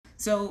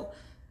So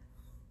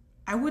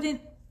I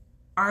wouldn't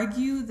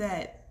argue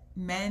that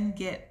men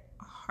get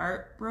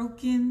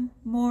heartbroken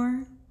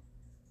more,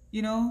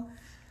 you know?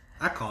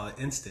 I call it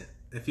instant.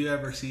 If you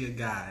ever see a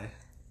guy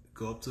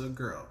go up to a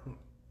girl,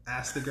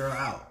 ask the girl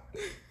out,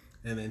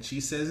 and then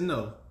she says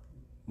no,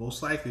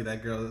 most likely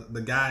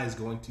the guy is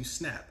going to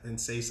snap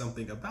and say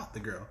something about the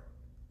girl.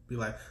 Be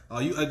like, oh,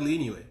 you ugly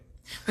anyway.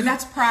 But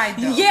that's pride,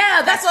 though.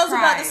 Yeah, that's what I was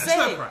about to say.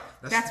 That's not pride.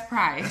 That's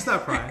pride. That's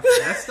not pride.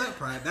 That's not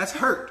pride. That's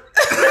hurt.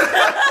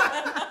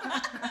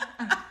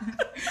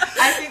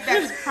 I think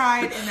that's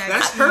pride and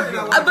that's hurt.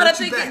 But I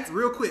think it's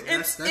real quick.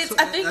 I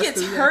think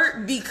it's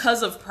hurt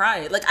because of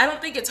pride. Like, I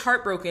don't think it's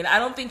heartbroken. I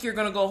don't think you're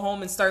gonna go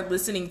home and start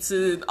listening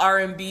to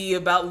R&B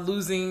about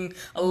losing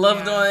a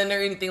loved one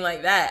or anything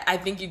like that. I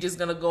think you're just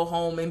gonna go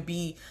home and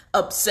be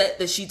upset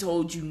that she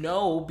told you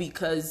no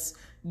because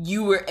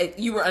you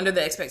were under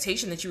the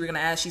expectation that you were gonna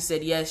ask. She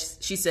said yes.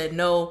 She said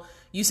no.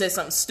 You said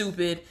something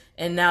stupid,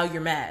 and now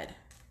you're mad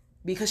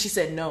because she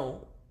said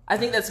no. I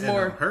think that's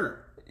more hurt.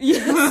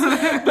 Yes,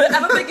 but I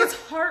don't think it's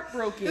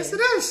heartbroken. Yes,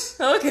 it is.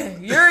 Okay,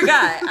 you're a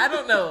guy. I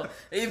don't know.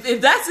 If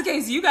that's the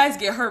case, you guys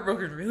get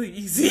heartbroken really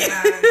easy.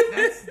 Yeah,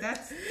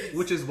 that's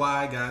which is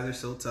why guys are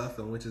so tough,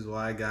 and which is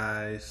why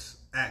guys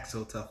act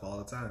so tough all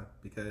the time,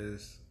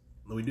 because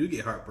we do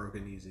get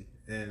heartbroken easy,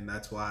 and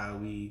that's why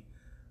we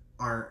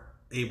aren't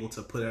able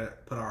to put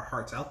our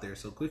hearts out there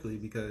so quickly,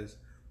 because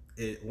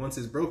once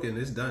it's broken,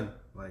 it's done.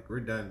 Like, we're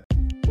done.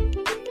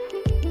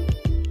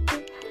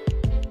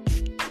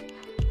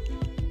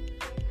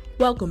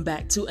 Welcome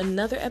back to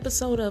another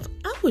episode of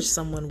I Wish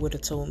Someone Would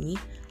Have Told Me,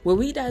 where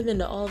we dive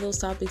into all those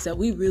topics that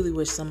we really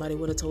wish somebody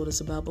would have told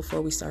us about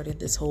before we started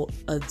this whole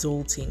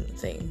adulting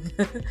thing.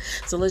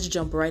 So let's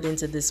jump right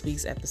into this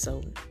week's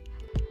episode.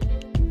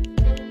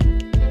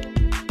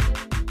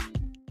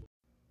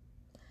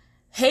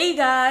 Hey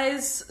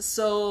guys,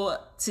 so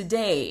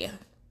today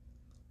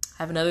I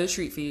have another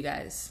treat for you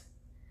guys.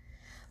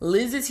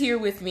 Liz is here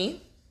with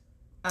me.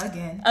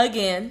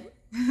 Again.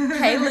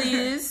 Hey,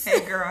 Liz.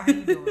 Hey, girl. How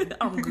you doing?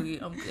 I'm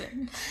good.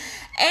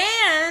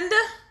 And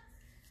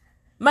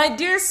my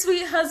dear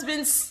sweet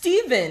husband,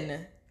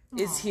 Steven,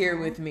 is here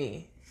with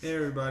me. Hey,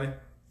 everybody.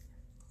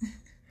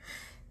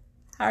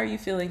 How are you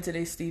feeling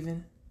today,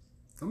 Steven?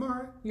 I'm all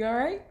right. You all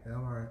right? Yeah,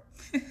 I'm all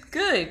right.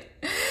 Good.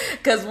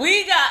 Because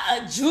we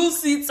got a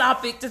juicy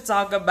topic to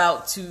talk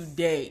about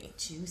today.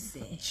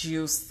 Juicy.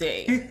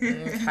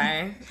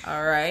 Okay.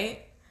 All right.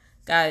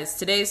 Guys,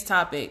 today's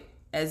topic,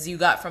 as you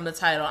got from the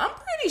title, I'm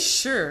pretty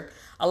sure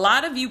a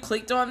lot of you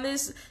clicked on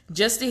this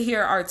just to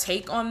hear our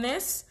take on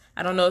this.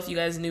 I don't know if you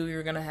guys knew we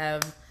were going to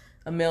have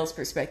a male's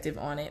perspective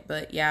on it,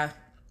 but yeah,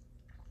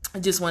 I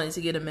just wanted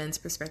to get a man's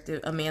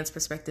perspective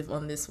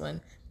on this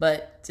one.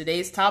 But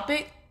today's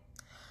topic,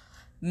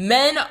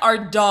 men are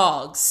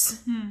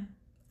dogs.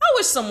 I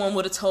wish someone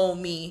would have told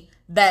me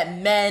that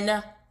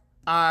men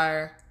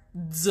are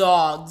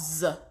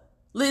dogs.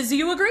 Liz, do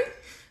you agree?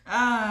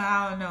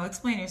 I don't know.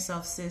 Explain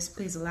yourself, sis.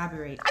 Please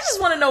elaborate. I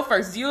just want to know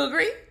first. Do you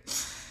agree?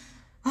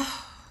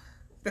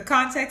 The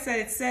context that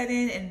it's said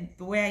in and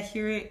the way I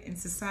hear it in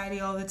society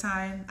all the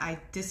time, I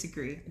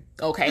disagree.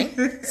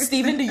 Okay.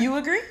 Steven, do you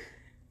agree?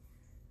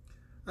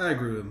 I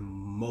agree with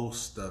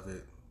most of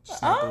it.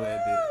 Just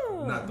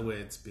not the way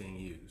it's being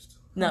used.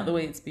 Not the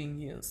way it's being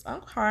used.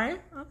 Okay.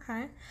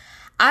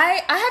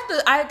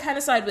 I kind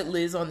of side with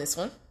Liz on this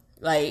one.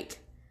 Like,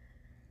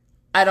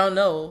 I don't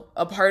know.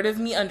 A part of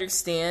me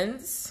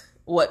understands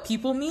what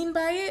people mean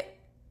by it.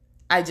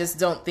 I just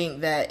don't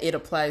think that it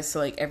applies to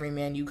like every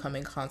man you come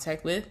in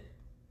contact with.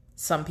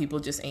 Some people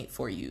just ain't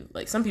for you.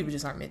 Like, some people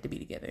just aren't meant to be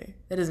together.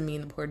 That doesn't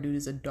mean the poor dude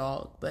is a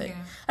dog, but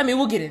yeah. I mean,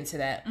 we'll get into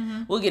that.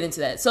 Mm-hmm. We'll get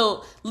into that.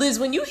 So, Liz,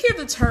 when you hear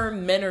the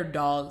term men are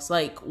dogs,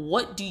 like,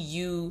 what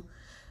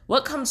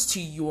comes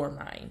to your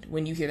mind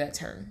when you hear that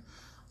term?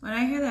 When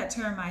I hear that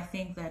term, I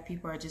think that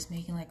people are just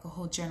making like a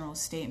whole general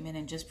statement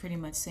and just pretty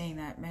much saying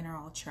that men are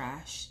all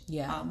trash.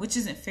 Yeah. Which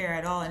isn't fair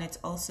at all. And it's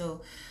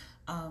also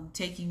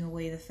taking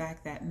away the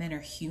fact that men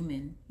are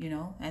human, you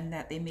know, and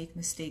that they make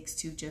mistakes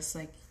too, just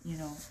like, you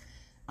know,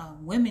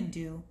 women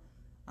do.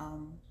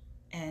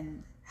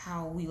 And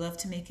how we love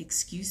to make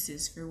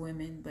excuses for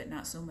women, but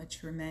not so much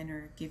for men,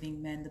 or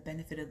giving men the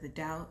benefit of the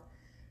doubt.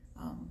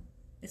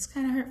 It's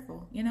kind of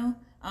hurtful, you know?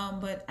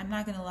 But I'm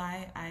not going to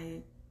lie.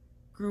 I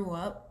grew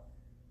up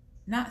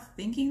not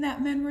thinking that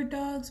men were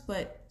dogs,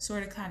 but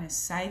sort of kind of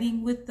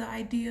siding with the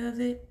idea of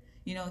it,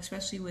 you know,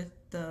 especially with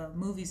the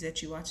movies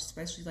that you watch,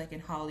 especially like in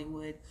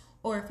Hollywood,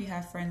 or if you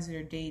have friends that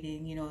are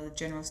dating, you know, the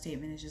general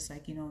statement is just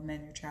like, you know,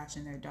 men are trash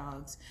and they're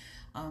dogs,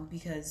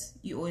 because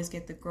you always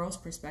get the girl's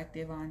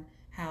perspective on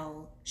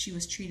how she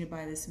was treated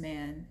by this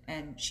man,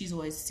 and she's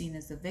always seen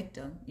as the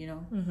victim, you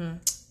know.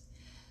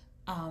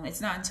 Mm-hmm.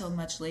 It's not until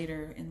much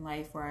later in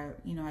life where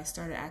I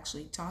started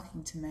actually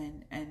talking to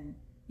men and,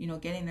 you know,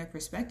 getting their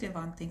perspective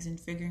on things and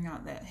figuring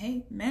out that,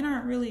 hey, men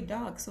aren't really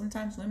dogs.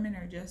 Sometimes women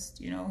are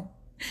just, you know,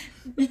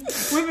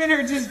 women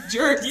are just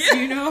jerks,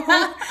 you know?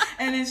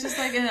 And it's just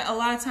like, a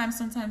lot of times,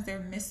 sometimes they're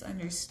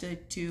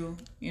misunderstood too,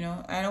 you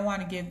know? I don't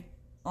want to give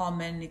all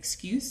men an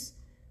excuse,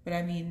 but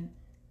I mean,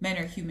 men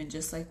are human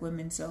just like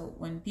women. So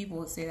when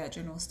people say that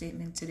general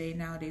statement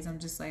nowadays, I'm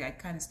just like, I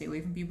kind of stay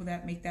away from people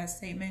that make that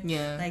statement.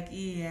 Yeah. Like,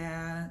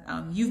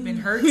 you've been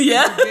hurt.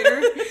 Yeah. You're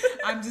bitter.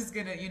 I'm just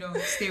gonna,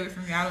 stay away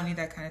from you. I don't need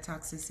that kind of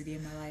toxicity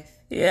in my life.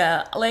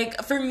 Yeah.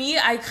 Like, for me,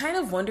 I kind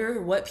of wonder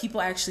what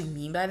people actually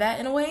mean by that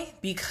in a way,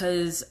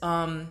 because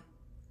I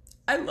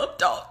love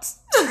dogs.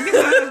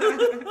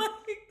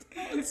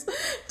 Dogs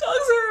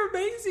are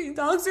amazing.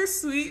 Dogs are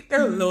sweet.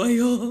 They're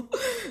loyal.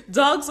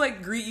 Dogs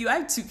greet you. I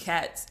have 2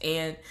 cats,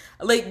 and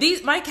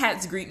my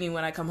cats greet me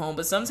when I come home,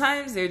 but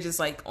sometimes they're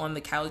just on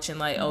the couch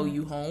and oh,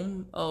 you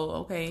home?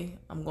 Oh, okay.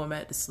 I'm going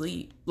back to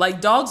sleep.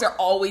 Dogs are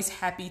always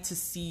happy to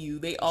see you.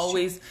 They're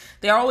always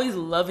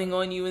loving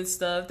on you and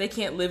stuff. They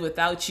can't live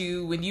without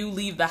you. When you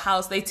leave the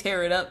house, they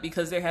tear it up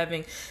because they're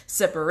having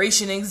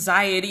separation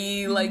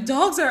anxiety.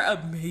 Dogs are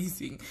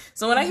amazing.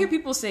 So when I hear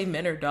people say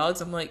men are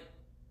dogs, I'm like,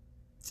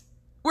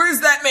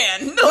 where's that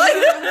man?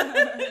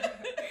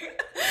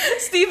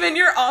 Steven,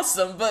 you're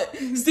awesome, but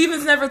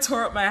Steven's never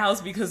tore up my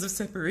house because of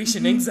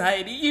separation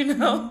anxiety,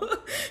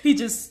 He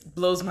just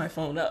blows my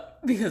phone up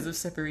because of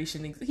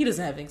separation anxiety. He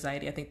doesn't have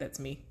anxiety. I think that's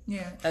me.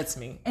 Yeah. That's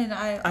me. And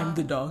I'm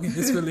the dog in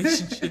this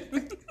relationship.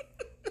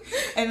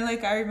 And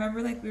I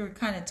remember we were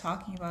kind of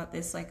talking about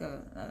this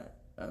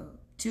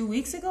 2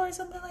 weeks ago or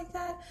something like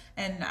that.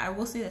 And I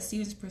will say that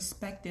Steven's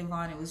perspective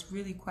on it was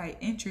really quite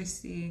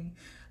interesting.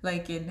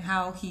 In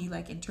how he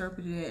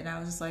interpreted it, and I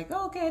was just like,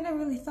 oh, okay, I never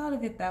really thought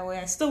of it that way.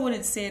 I still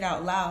wouldn't say it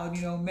out loud,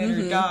 men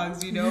are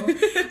dogs,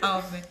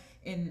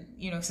 in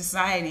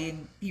society,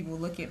 and people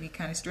look at me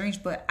kind of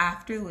strange. But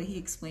after what he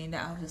explained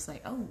it, I was just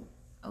like, oh,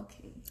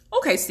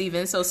 okay,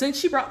 Steven. So since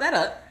she brought that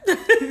up,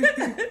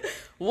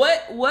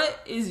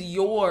 what is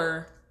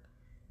your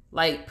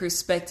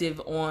perspective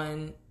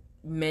on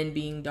men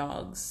being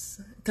dogs?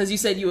 Because you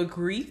said you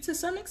agree to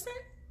some extent.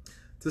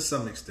 To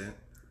some extent.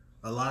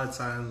 A lot of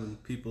times when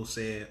people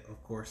say it,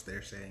 of course,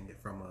 they're saying it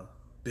from a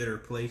bitter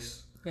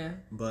place. Yeah.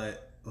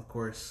 But, of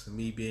course,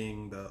 me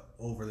being the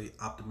overly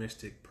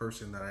optimistic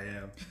person that I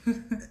am,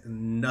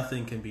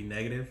 nothing can be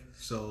negative.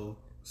 So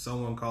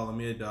someone calling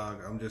me a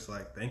dog, I'm just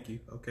like, thank you.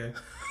 Okay.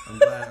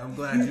 I'm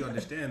glad you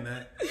understand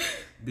that.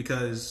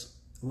 Because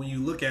when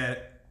you look at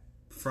it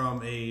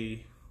from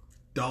a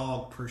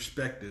dog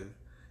perspective,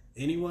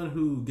 anyone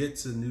who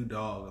gets a new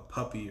dog, a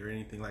puppy or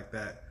anything like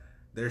that,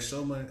 there's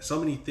so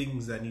many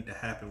things that need to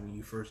happen when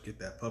you first get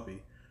that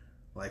puppy.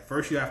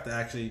 First you have to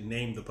actually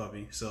name the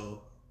puppy.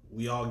 So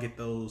we all get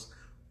those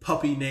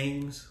puppy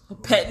names.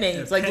 Pet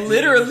names.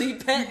 Literally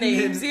pet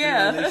names,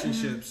 yeah.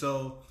 Relationship.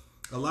 So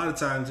a lot of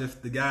times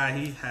if the guy,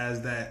 he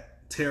has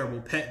that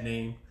terrible pet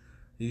name,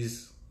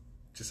 he's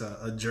just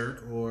a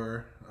jerk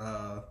or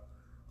a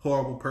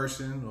horrible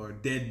person or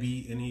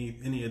deadbeat,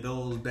 any of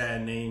those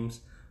bad names,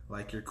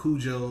 like your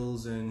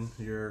Cujos and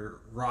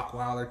your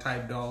Rottweiler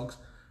type dogs,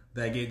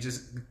 that get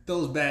just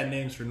those bad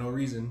names for no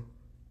reason.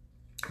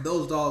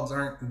 Those dogs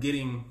aren't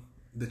getting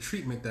the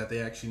treatment that they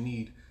actually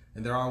need,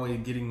 and they're always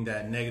getting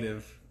that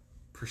negative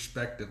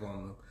perspective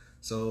on them.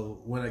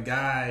 So when a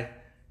guy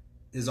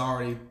is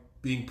already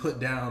being put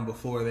down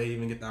before they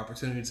even get the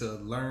opportunity to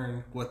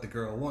learn what the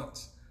girl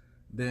wants,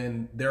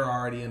 then they're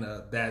already in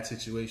a bad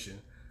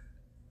situation.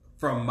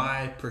 From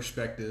my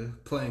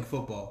perspective, playing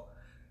football,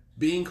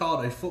 being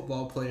called a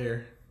football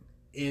player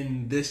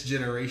in this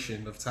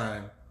generation of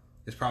time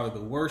is probably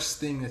the worst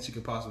thing that you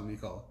could possibly be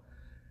called.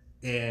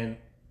 And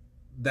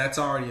that's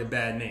already a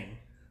bad name.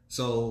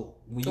 So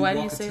when you why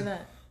do you say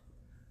that?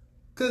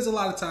 Because a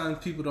lot of times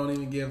people don't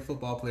even give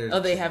football players. Oh,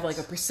 they have a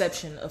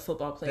perception of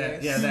football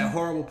players. That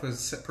horrible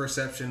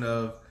perception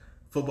of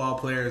football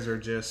players are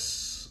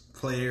just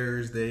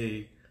players.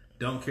 They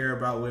don't care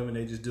about women.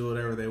 They just do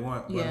whatever they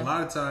want. But a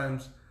lot of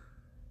times,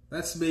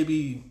 that's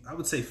maybe, I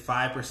would say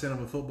 5%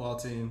 of a football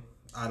team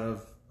out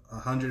of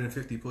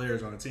 150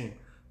 players on a team.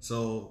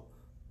 So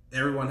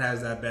everyone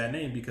has that bad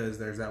name because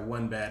there's that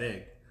one bad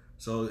egg.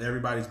 So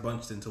everybody's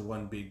bunched into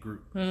one big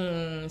group.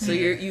 So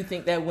you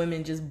think that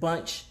women just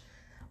bunch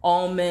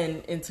all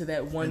men into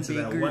that one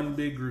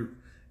big group,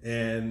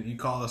 and you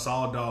call us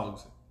all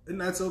dogs,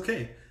 and that's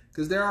okay,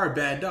 because there are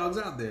bad dogs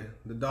out there.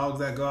 The dogs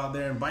that go out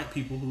there and bite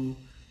people who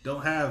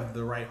don't have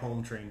the right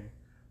home training.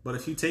 But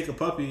if you take a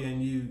puppy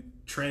and you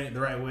train it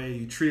the right way,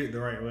 you treat it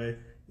the right way,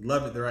 you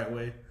love it the right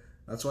way,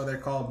 that's why they're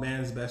called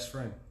man's best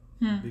friend.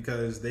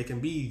 Because they can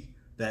be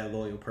that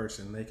loyal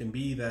person. They can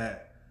be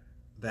that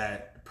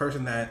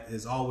person that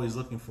is always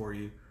looking for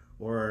you,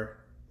 or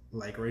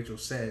like Rachel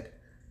said,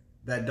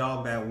 that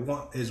dog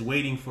that is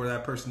waiting for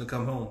that person to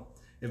come home.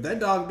 If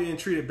that dog being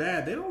treated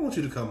bad, they don't want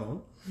you to come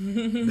home.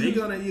 They're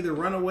gonna either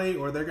run away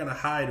or they're gonna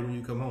hide when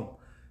you come home.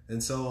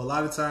 And so a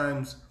lot of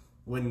times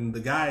when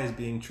the guy is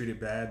being treated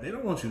bad, they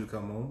don't want you to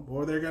come home,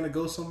 or they're gonna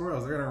go somewhere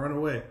else. They're gonna run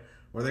away,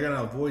 or they're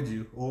gonna avoid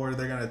you, or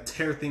they're gonna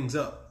tear things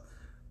up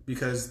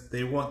because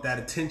they want that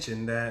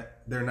attention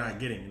that they're not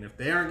getting. And if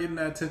they aren't getting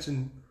that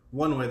attention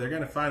one way, they're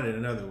gonna find it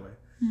another way.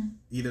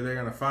 Either they're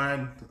gonna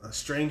find a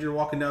stranger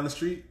walking down the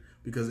street,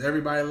 because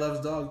everybody loves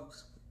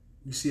dogs.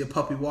 you see a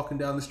puppy walking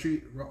down the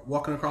street,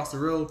 walking across the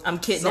road. I'm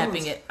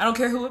kidnapping it. I don't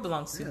care who it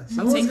belongs to. Yeah,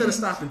 someone's going to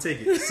stop and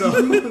take it. So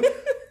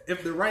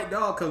if the right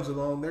dog comes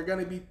along, they're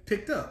going to be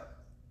picked up.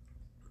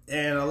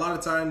 And a lot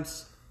of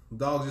times,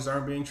 dogs just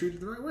aren't being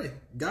treated the right way.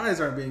 Guys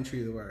aren't being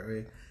treated the right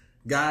way.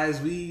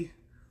 Guys, we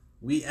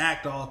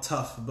act all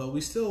tough, but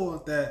we still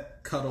want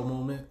that cuddle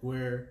moment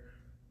where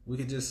we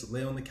could just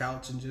lay on the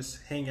couch and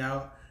just hang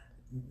out.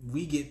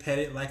 We get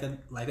petted like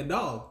a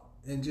dog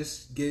and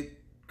just get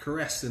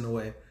caressed in a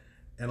way.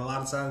 And a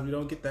lot of times we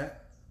don't get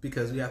that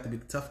because we have to be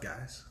the tough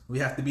guys. We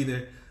have to be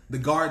the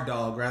guard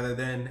dog rather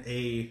than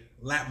a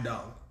lap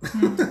dog.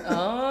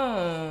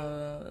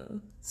 Oh.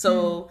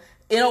 So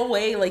in a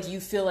way, like, you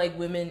feel like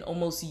women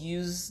almost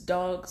use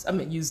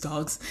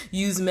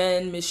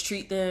men,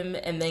 mistreat them,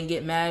 and then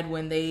get mad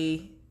when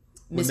they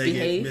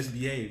misbehave.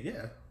 Misbehave,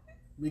 yeah.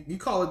 You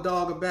call a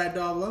dog a bad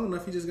dog long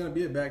enough, he's just going to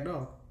be a bad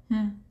dog.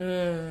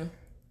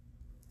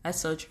 That's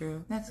so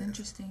true. That's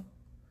interesting.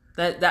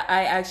 That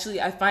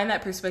I find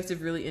that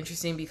perspective really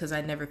interesting because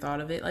I never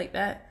thought of it like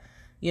that.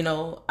 You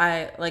know,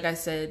 like I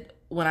said,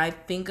 when I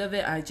think of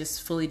it, I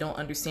just fully don't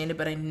understand it,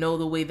 but I know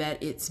the way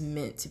that it's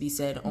meant to be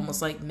said,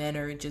 almost like men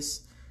are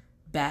just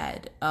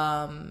bad.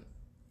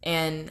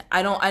 And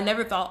I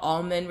never thought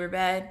all men were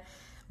bad,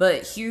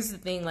 but here's the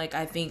thing, like,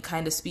 I think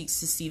kind of speaks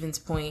to Steven's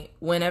point.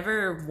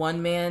 Whenever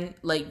one man,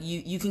 like,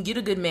 you can get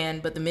a good man,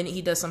 but the minute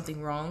he does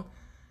something wrong,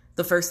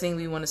 the first thing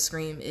we want to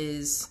scream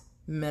is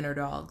men are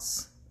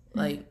dogs.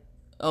 Like,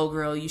 oh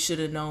girl, you should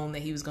have known that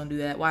he was going to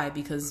do that. Why?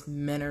 Because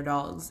men are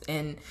dogs.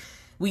 And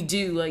we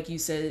do, like you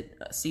said,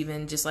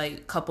 Steven, just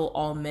like couple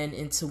all men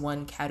into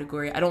one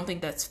category. I don't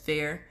think that's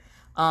fair.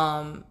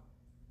 On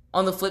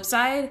the flip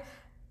side,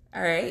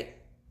 all right,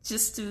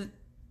 just to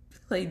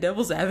play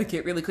devil's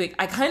advocate really quick,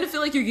 I kind of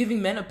feel like you're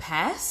giving men a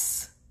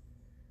pass.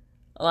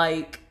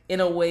 Like,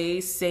 in a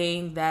way,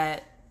 saying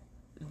that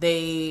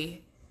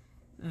they,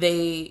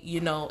 you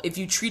know, if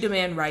you treat a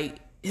man right,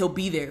 he'll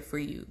be there for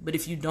you. But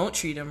if you don't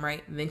treat him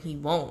right, then he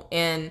won't.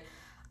 And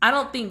I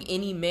don't think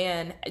any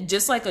man,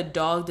 just like a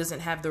dog doesn't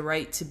have the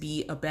right to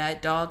be a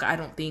bad dog, I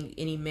don't think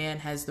any man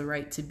has the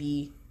right to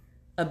be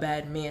a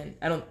bad man.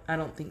 I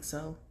don't think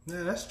so.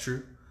 Yeah, that's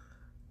true.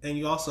 And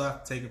you also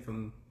have to take it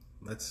from,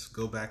 let's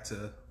go back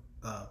to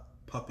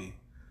puppy.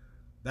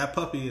 That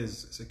puppy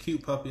it's a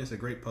cute puppy, it's a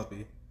great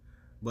puppy,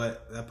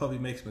 but that puppy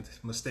makes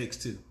mistakes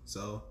too.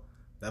 So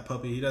that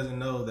puppy, he doesn't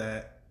know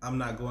that I'm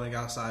not going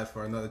outside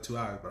for another 2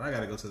 hours, but I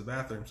got to go to the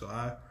bathroom, so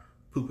I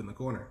poop in the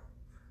corner.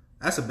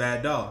 That's a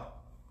bad dog.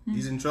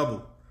 He's in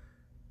trouble.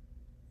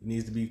 He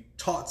needs to be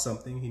taught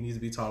something. He needs to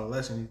be taught a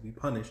lesson. He needs to be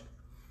punished.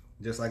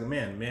 Just like a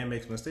man. Man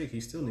makes a mistake.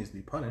 He still needs to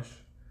be punished.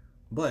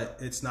 But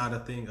it's not a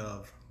thing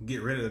of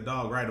get rid of the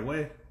dog right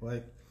away.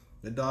 Like,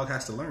 the dog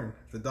has to learn.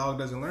 If the dog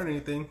doesn't learn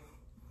anything,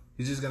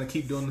 he's just going to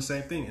keep doing the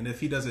same thing. And if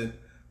he doesn't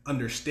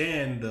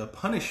understand the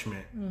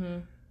punishment,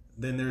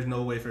 then there's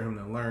no way for him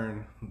to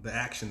learn the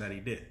action that he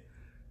did.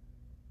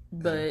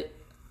 But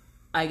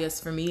I guess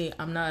for me,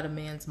 I'm not a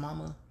man's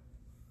mama.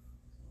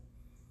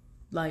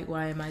 Like,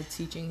 why am I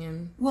teaching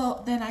him?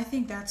 Well, then I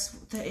think that's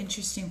the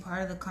interesting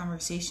part of the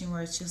conversation,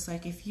 where it's just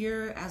like, if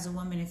you're, as a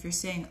woman, if you're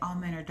saying all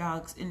men are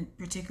dogs, in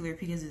particular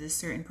because of this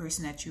certain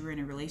person that you were in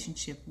a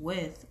relationship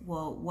with,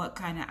 well, what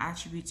kind of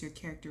attributes or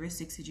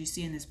characteristics did you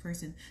see in this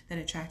person that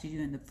attracted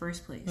you in the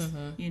first place?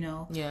 You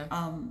know? Yeah.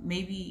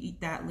 Maybe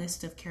that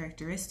list of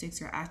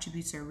characteristics or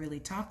attributes are really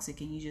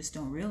toxic and you just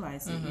don't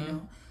realize it, you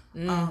know?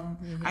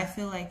 I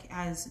feel like,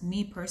 as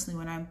me personally,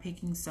 when I'm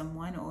picking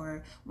someone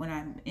or when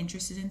I'm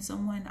interested in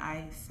someone,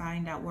 I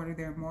find out what are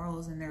their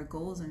morals and their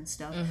goals and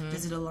stuff.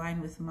 Does it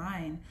align with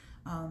mine?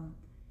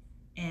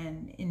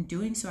 And in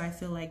doing so, I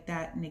feel like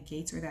that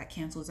negates or that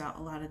cancels out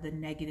a lot of the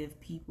negative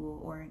people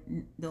or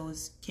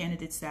those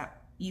candidates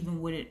that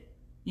even wouldn't,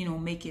 you know,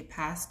 make it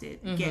past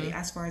it, get it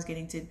as far as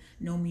getting to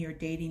know me or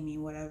dating me,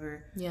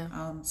 whatever.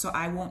 So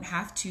I won't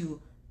have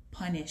to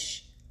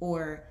punish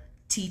or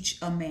teach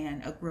a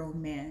man, a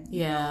grown man,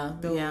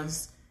 that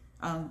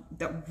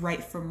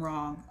right from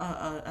wrong.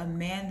 A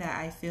man that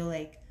I feel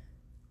like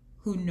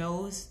who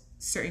knows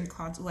certain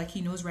like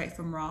he knows right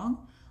from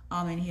wrong,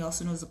 and he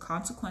also knows the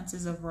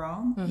consequences of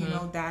wrong. You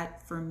know,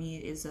 that for me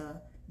is a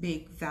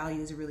big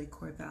value, is a really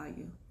core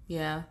value.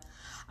 Yeah,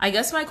 I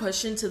guess my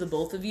question to the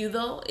both of you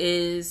though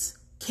is,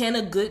 can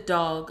a good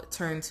dog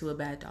turn to a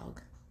bad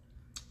dog?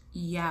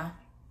 Yeah,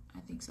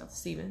 I think so.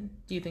 Steven,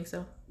 do you think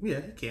so? Yeah,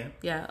 it can.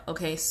 Yeah.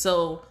 Okay.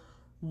 So,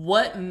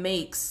 what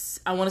makes,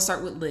 I want to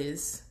start with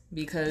Liz,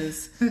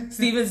 because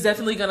Steven's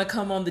definitely going to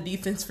come on the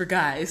defense for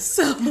guys.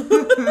 So,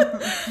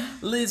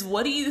 Liz,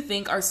 what do you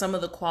think are some of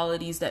the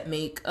qualities that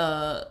make,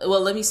 well,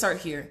 let me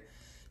start here.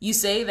 You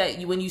say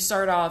that when you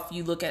start off,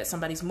 you look at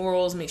somebody's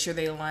morals, make sure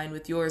they align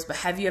with yours, but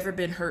have you ever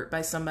been hurt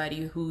by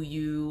somebody who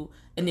you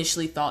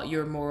initially thought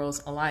your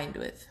morals aligned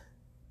with?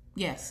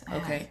 Yes.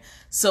 Okay.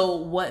 So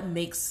what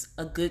makes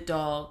a good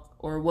dog,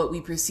 or what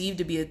we perceive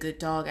to be a good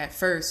dog at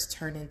first,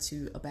 turn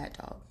into a bad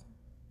dog?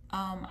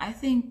 I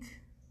think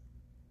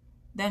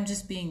them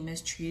just being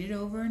mistreated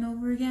over and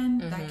over again,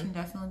 that can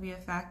definitely be a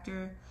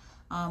factor.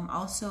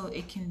 Also,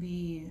 it can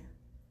be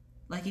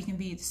like it can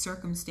be the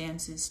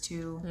circumstances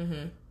too.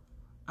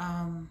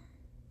 I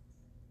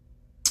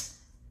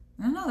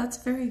don't know. That's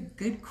a very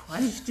good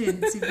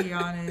question, to be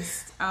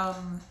honest.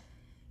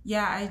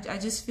 Yeah, I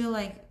just feel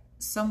like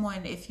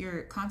someone, if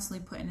you're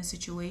constantly put in a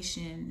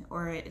situation,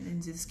 or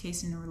in this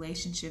case in a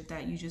relationship,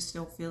 that you just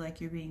don't feel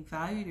like you're being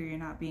valued or you're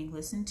not being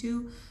listened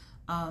to,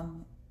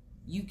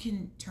 you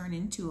can turn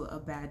into a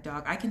bad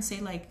dog. I can say,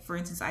 like, for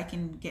instance, I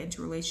can get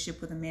into a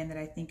relationship with a man that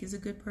I think is a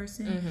good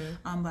person,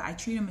 but I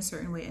treat him a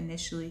certain way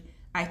initially.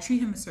 I treat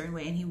him a certain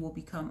way and he will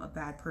become a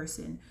bad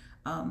person.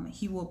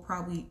 He will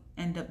probably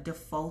end up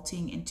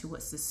defaulting into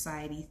what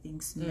society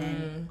thinks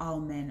all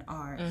men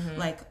are.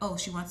 Like, oh,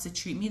 she wants to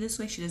treat me this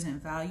way. She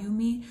doesn't value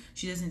me.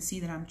 She doesn't see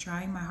that I'm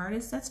trying my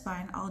hardest. That's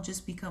fine. I'll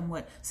just become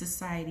what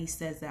society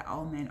says that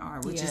all men are,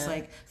 which is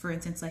like, for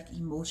instance, like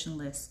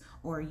emotionless,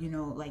 or, you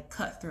know, like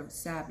cutthroat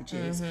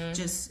savages,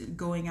 just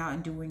going out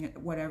and doing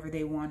whatever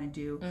they want to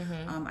do.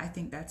 I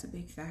think that's a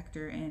big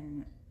factor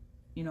in,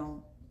 you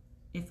know,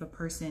 if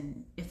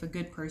a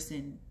good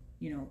person,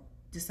 you know,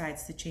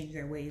 decides to change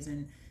their ways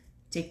and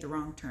take the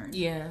wrong turn.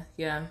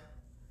 Yeah.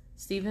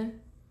 Steven?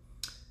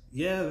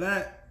 Yeah,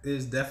 that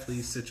is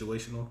definitely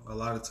situational. A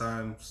lot of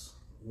times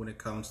when it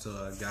comes to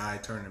a guy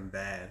turning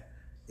bad,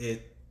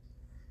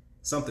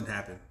 something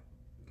happened.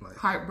 Like,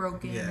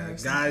 heartbroken. Yeah,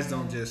 guys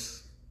don't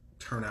just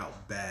turn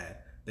out bad.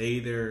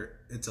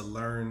 It's a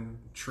learned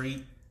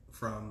trait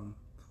from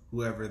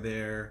whoever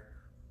their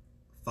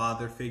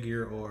father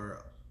figure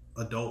or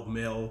adult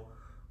male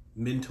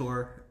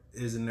mentor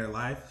is in their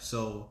life.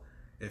 So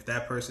if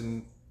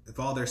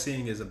all they're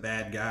seeing is a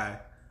bad guy,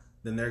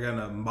 then they're going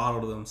to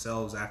model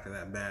themselves after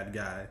that bad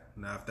guy.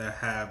 Now, if they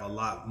have a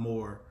lot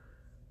more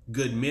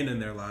good men in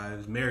their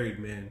lives, married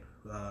men,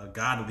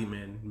 godly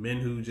men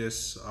who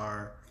just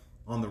are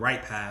on the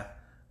right path,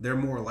 they're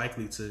more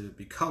likely to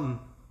become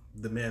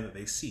the man that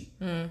they see.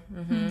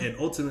 And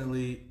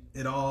ultimately,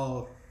 it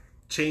all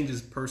changes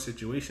per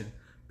situation,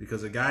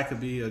 because a guy could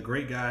be a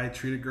great guy,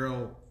 treat a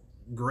girl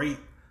great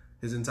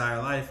his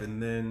entire life,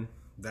 and then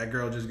that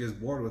girl just gets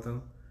bored with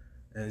him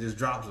and just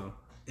drops him,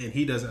 and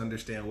he doesn't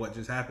understand what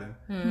just happened.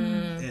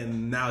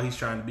 And now he's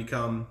trying to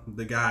become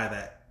the guy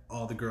that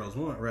all the girls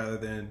want, rather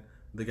than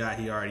the guy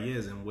he already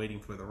is and waiting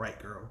for the right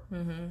girl.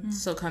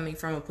 So coming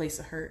from a place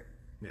of hurt.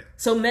 Yeah.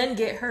 So men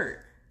get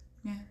hurt.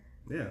 Yeah.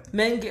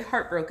 Men get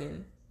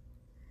heartbroken.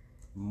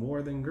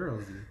 More than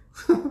girls do.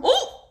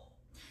 Oh!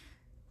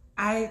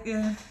 I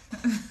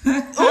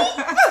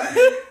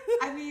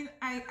mean,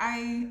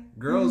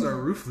 girls are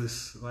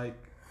ruthless. Like,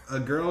 a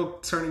girl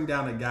turning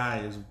down a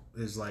guy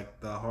is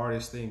like the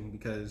hardest thing,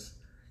 because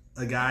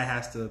a guy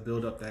has to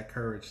build up that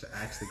courage to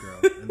ask the girl,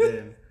 and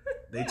then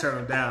they turn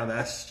him down.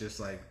 That's just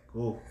like,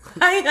 oh.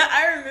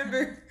 I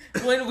remember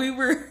when we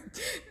were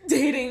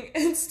dating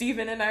and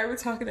Steven and I were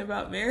talking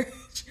about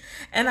marriage,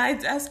 and I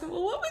asked him,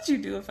 well, what would you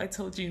do if I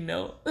told you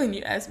no? And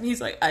you asked me, he's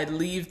like, I'd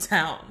leave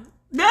town.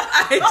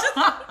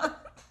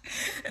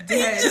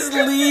 He'd just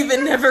leave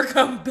and never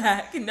come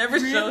back and never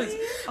show his...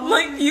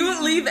 Like, you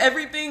would leave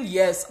everything?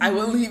 Yes, I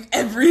would leave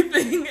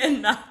everything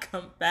and not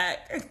come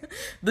back.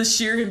 The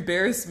sheer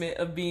embarrassment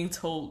of being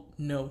told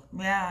no.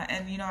 Yeah,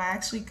 and you know, I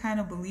actually kind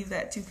of believe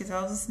that too, because I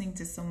was listening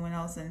to someone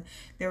else and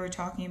they were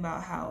talking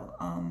about how,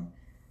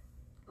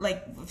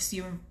 like what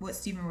Steven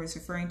was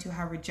referring to,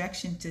 how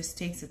rejection just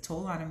takes a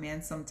toll on a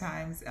man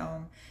sometimes.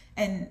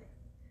 And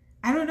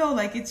I don't know,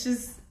 like, it's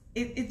just...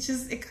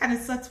 It kind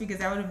of sucks,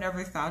 because I would have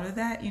never thought of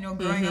that. You know,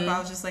 growing up, I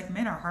was just like,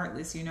 men are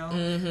heartless, you know.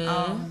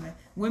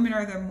 Women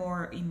are the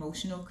more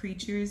emotional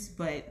creatures,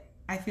 but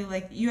I feel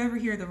like, you ever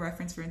hear the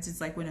reference, for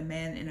instance, like when a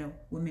man and a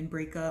woman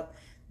break up,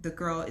 the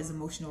girl is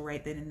emotional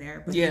right then and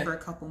there, but give her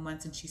a couple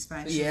months and she's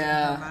fine. She's living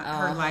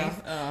her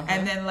life.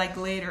 And then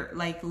later,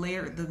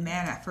 the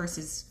man at first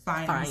is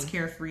fine. He's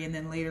carefree, and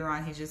then later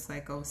on, he's just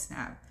like, oh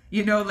snap.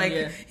 You know,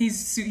 like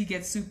he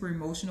gets super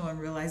emotional and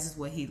realizes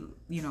what he,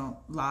 you know,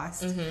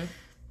 lost.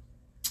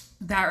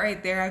 That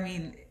right there, I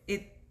mean,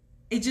 it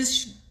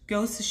just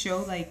goes to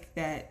show, like,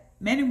 that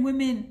men and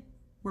women,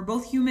 we're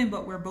both human,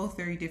 but we're both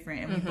very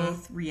different, and we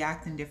both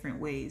react in different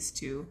ways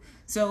too.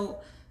 So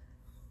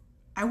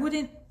I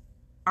wouldn't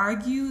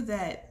argue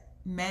that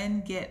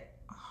men get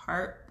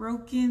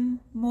heartbroken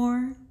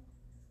more,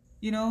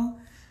 you know?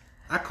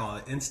 I call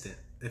it instant.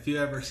 If you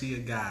ever see a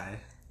guy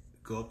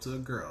go up to a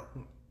girl,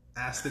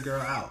 ask the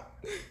girl out,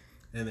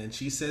 and then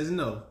she says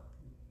no,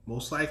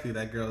 most likely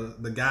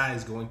the guy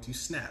is going to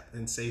snap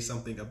and say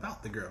something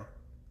about the girl.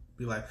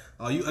 Be like,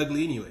 oh, you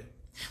ugly anyway.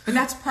 But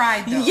that's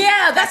pride, though.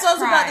 Yeah, that's what I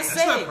was about to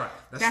say.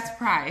 That's not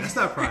pride. That's pride. That's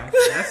not pride.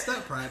 That's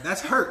not pride.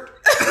 That's hurt.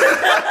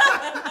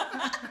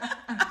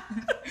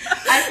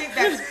 I think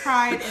that's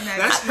pride, and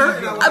that's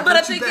hurt. But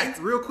I think it's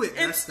real quick.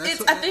 I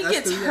think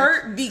it's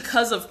hurt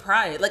because of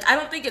pride. Like, I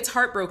don't think it's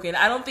heartbroken.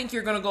 I don't think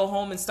you're gonna go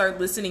home and start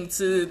listening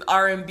to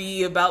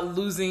R&B about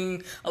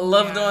losing a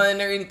loved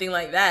one or anything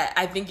like that.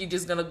 I think you're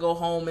just gonna go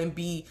home and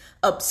be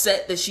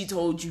upset that she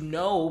told you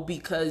no,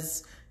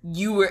 because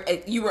you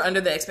were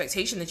under the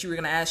expectation that you were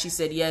gonna ask. She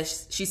said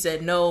yes. She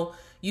said no.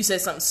 You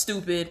said something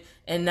stupid,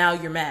 and now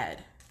you're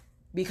mad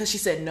because she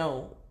said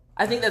no.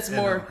 I think that's and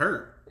more I'm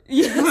hurt.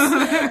 Yes,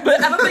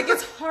 but I don't think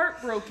it's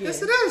heartbroken.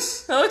 Yes, it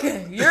is.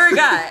 Okay, you're a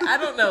guy. I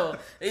don't know.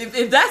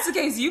 If that's the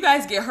case, you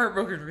guys get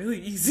heartbroken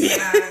really easy.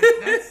 Yeah,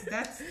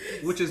 that's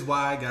Which is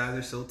why guys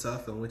are so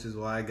tough, and which is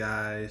why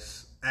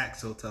guys act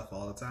so tough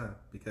all the time,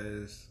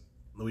 because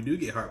we do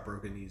get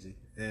heartbroken easy,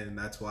 and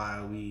that's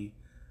why we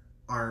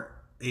aren't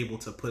able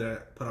to put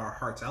our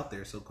hearts out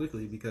there so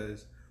quickly,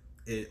 because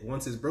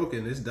once it's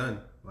broken, it's done.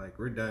 Like,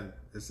 we're done.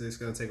 It's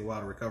going to take a while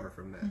to recover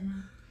from that. Mm-hmm.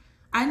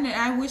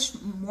 I wish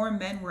more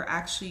men were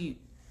actually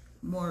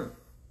more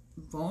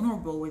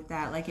vulnerable with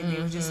that. Like, if they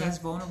were just as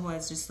vulnerable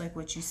as just like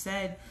what you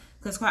said.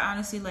 Because quite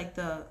honestly, like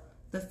the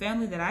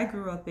family that I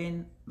grew up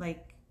in,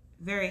 like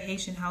very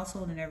Haitian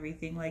household and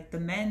everything, like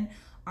the men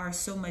are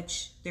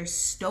they're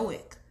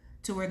stoic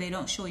to where they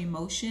don't show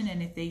emotion.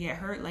 And if they get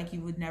hurt, like, you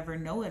would never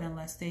know it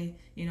unless they,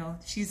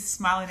 she's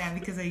smiling at me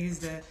because I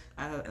used a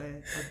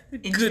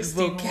good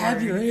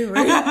vocabulary,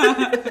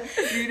 right?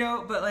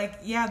 But like,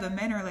 yeah, the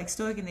men are like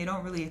stoic and they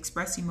don't really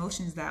express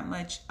emotions that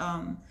much.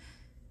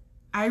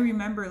 I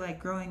remember like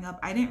growing up,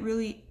 I didn't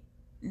really,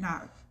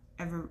 I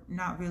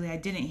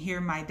didn't hear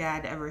my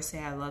dad ever say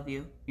I love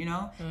you,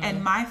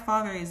 and my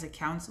father is a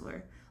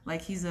counselor.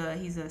 Like, he's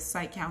a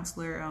psych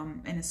counselor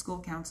and a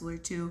school counselor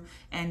too,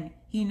 and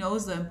he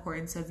knows the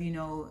importance of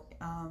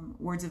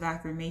words of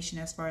affirmation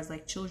as far as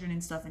like children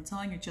and stuff, and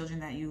telling your children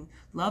that you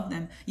love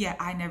them. Yeah,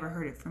 I never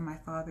heard it from my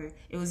father.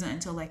 It wasn't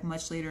until like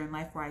much later in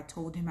life where I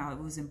told him how it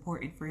was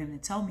important for him to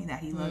tell me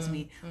that he loves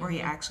me, where he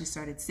actually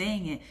started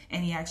saying it,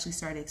 and he actually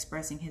started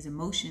expressing his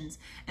emotions.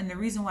 And the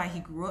reason why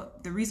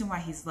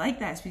he's like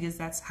that is because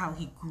that's how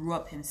he grew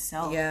up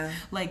himself. Yeah,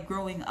 like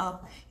growing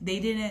up,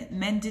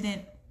 men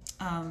didn't.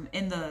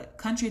 In the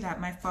country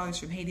that my father's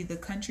from, Haiti, the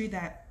country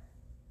that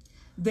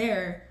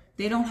they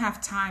don't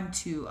have time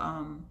to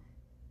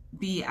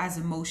be as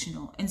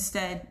emotional.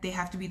 Instead, they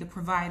have to be the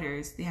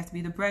providers. They have to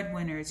be the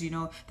breadwinners.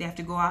 They have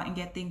to go out and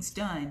get things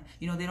done.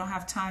 They don't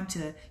have time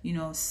to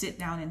sit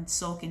down and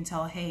sulk and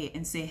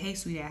say, hey,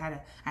 sweetie,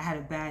 I had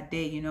a bad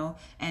day.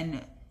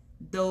 And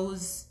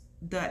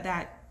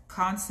that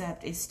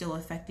concept is still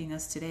affecting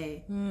us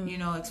today,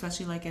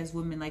 especially like as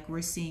women. Like,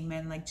 we're seeing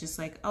men like just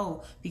like,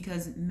 oh,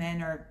 because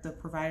men are the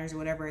providers or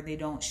whatever, they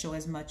don't show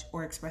as much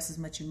or express as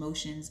much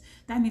emotions,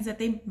 that means that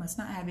they must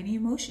not have any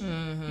emotion.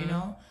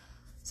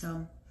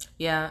 So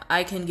yeah,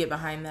 I can get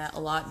behind that a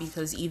lot,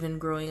 because even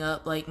growing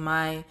up, like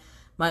my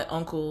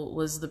uncle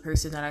was the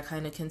person that I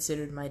kind of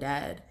considered my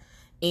dad.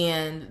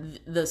 And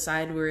the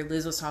side where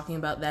Liz was talking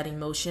about that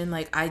emotion,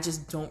 like, I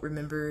just don't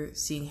remember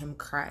seeing him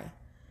cry.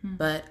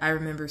 But I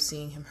remember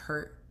seeing him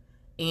hurt.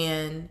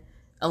 And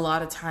a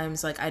lot of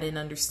times, like, I didn't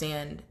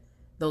understand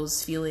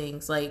those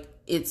feelings. Like,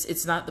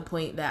 it's not the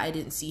point that I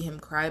didn't see him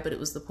cry, but it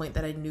was the point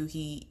that I knew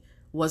he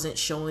wasn't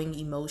showing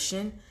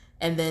emotion.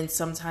 And then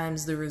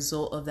sometimes the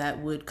result of that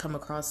would come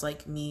across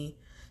like me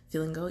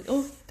feeling like,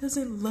 oh, he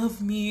doesn't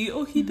love me.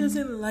 Oh, he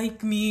doesn't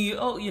like me.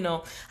 Oh,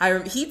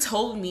 he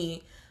told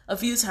me a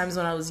few times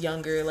when I was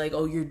younger, like,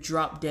 oh, you're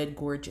drop dead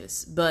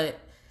gorgeous.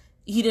 But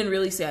he didn't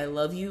really say I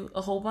love you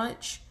a whole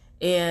bunch.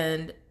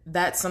 And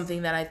that's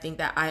something that I think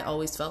that I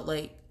always felt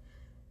like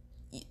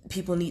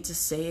people need to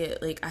say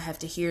it. Like, I have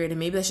to hear it. And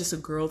maybe that's just a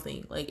girl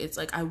thing. Like, it's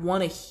like, I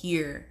want to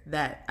hear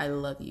that I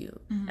love you.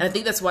 And I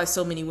think that's why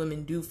so many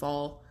women do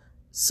fall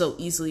so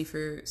easily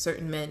for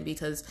certain men,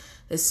 because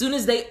as soon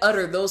as they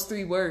utter those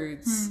 3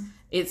 words,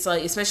 it's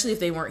like, especially if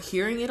they weren't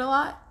hearing it a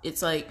lot,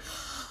 it's like,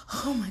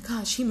 oh my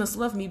gosh, he must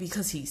love me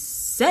because he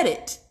said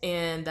it.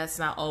 And that's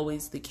not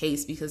always the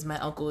case, because my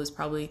uncle is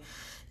probably,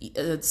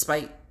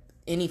 despite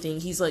anything,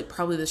 he's like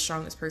probably the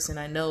strongest person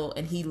I know,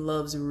 and he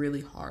loves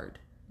really hard.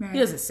 Right. He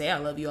doesn't say I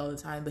love you all the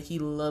time, but he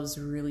loves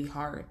really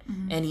hard.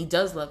 And he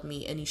does love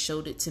me, and he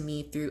showed it to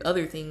me through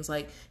other things.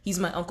 Like, he's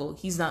my uncle,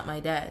 he's not my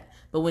dad.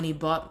 But when he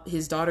bought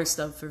his daughter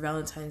stuff for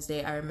Valentine's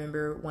Day, I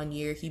remember one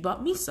year he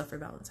bought me stuff for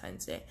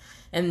Valentine's Day.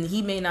 And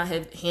he may not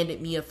have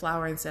handed me a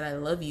flower and said I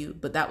love you,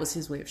 but that was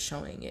his way of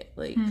showing it.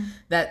 Like,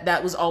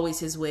 that was always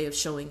his way of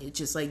showing it,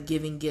 just like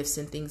giving gifts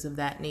and things of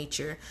that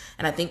nature.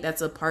 And I think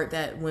that's a part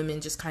that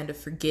women just kind of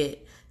forget,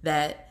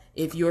 that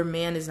if your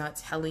man is not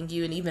telling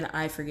you, and even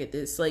I forget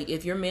this, like,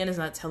 if your man is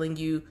not telling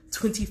you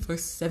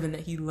 24/7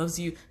 that he loves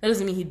you, that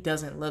doesn't mean he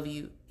doesn't love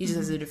you. He just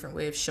has a different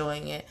way of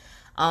showing it.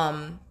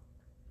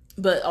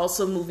 But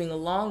also moving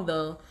along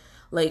though,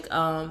 like,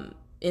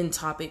 in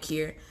topic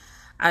here,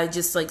 I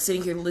just like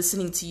sitting here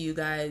listening to you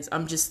guys,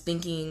 I'm just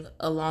thinking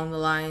along the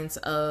lines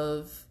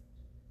of,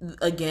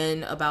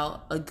 again,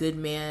 about a good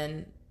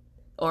man,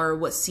 or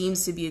what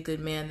seems to be a good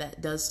man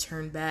that does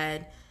turn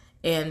bad.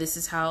 And this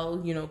is how,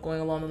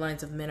 going along the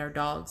lines of men are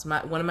dogs.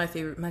 One of my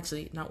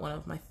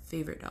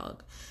favorite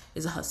dog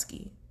is a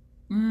husky.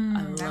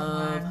 I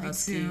love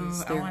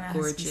huskies. They're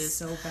gorgeous.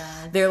 So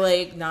bad. They're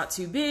like not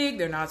too big.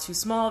 They're not too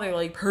small. They're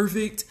like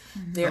perfect.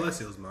 Unless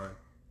it was mine.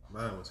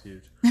 Mine was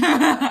huge.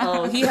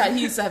 Oh, he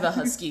used to have a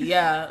husky,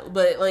 yeah.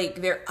 But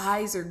like, their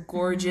eyes are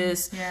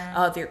gorgeous.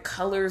 Their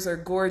colors are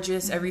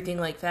gorgeous. Everything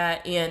like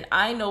that. And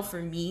I know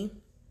for me,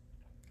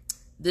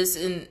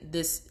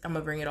 I'm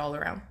gonna bring it all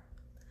around.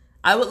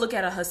 I would look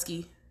at a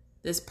husky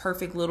This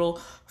perfect little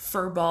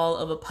fur ball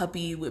of a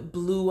puppy with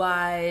blue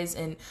eyes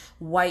and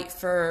white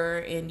fur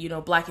and, you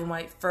know, black and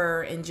white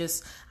fur. And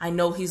just, I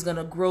know he's going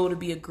to grow to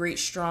be a great,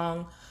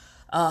 strong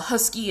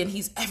husky. And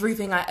he's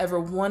everything I ever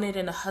wanted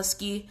in a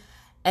husky.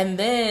 And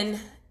then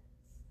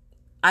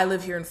I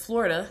live here in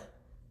Florida.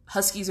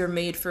 Huskies are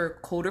made for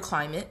colder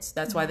climates.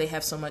 That's why they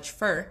have so much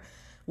fur.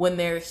 When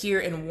they're here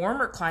in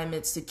warmer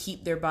climates to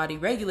keep their body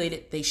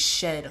regulated, they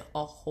shed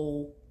a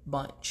whole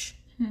bunch.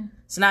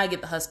 So now I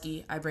get the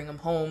husky, I bring him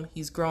home,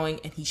 he's growing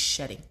and he's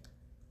shedding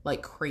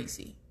like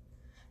crazy.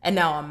 And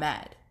now I'm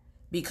mad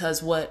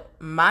because what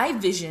my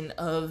vision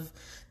of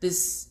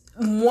this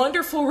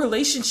wonderful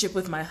relationship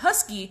with my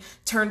husky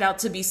turned out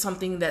to be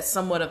something that's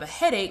somewhat of a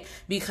headache,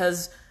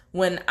 because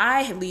when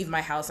I leave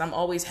my house, I'm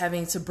always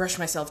having to brush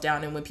myself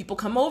down. And when people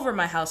come over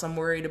my house, I'm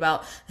worried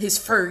about his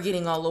fur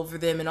getting all over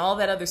them and all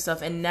that other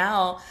stuff. And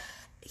now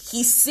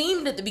he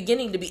seemed at the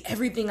beginning to be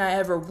everything I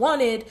ever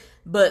wanted,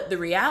 but the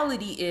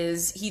reality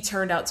is he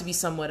turned out to be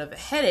somewhat of a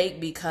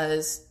headache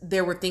because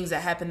there were things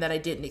that happened that I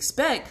didn't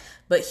expect.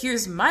 But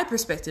here's my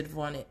perspective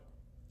on it.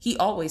 He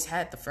always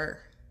had the fur.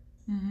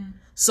 Mm-hmm.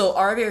 So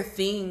are there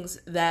things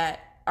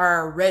that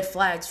are red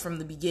flags from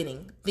the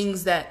beginning?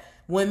 Things that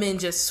women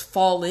just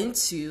fall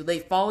into. They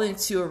fall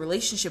into a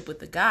relationship with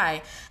the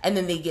guy and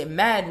then they get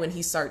mad when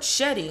he starts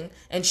shedding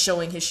and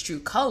showing his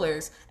true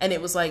colors. And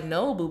it was like,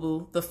 no,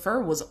 boo-boo, the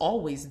fur was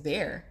always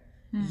there.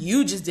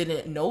 You just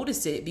didn't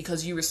notice it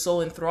because you were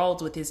so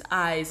enthralled with his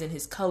eyes and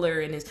his color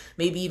and his,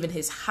 maybe even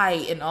his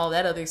height and all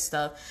that other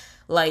stuff.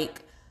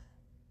 Like,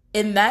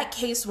 in that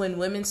case, when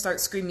women start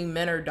screaming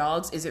men are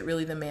dogs, is it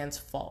really the man's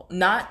fault?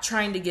 Not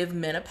trying to give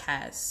men a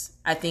pass.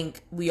 I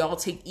think we all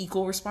take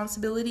equal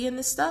responsibility in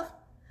this stuff.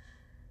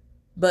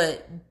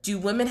 But do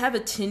women have a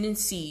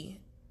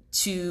tendency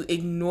to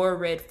ignore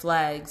red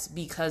flags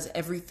because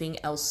everything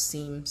else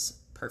seems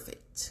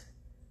perfect?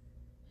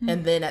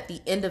 And then at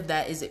the end of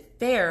that, is it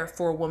fair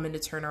for a woman to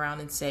turn around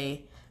and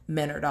say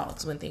men are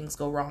dogs when things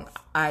go wrong?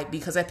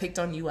 Because I picked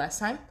on you last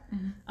time,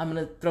 I'm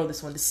going to throw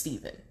this one to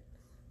Steven.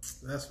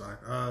 That's fine.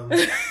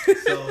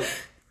 So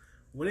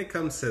when it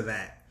comes to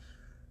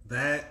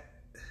that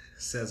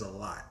says a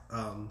lot.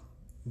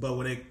 But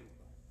what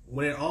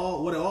it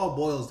all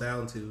boils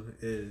down to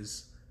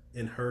is,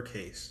 in her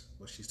case,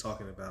 what she's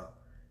talking about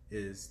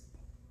is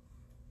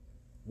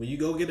when you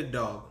go get a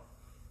dog,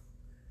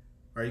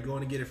 are you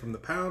going to get it from the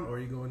pound or are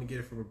you going to get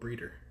it from a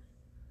breeder?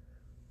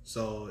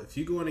 So if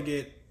you're going to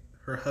get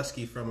her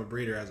husky from a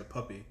breeder as a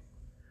puppy,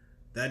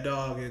 that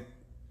dog,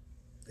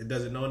 it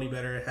doesn't know any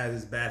better. It has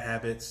its bad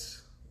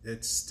habits.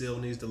 It still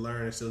needs to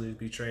learn. It still needs to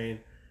be trained.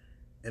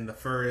 And the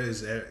fur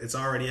it's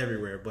already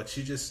everywhere. But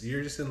you're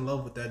just in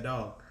love with that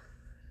dog.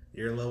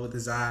 You're in love with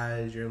his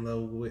eyes. You're in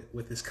love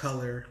with his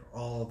color,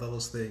 all of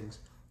those things.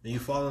 And you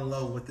fall in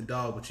love with the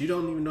dog, but you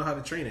don't even know how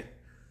to train it.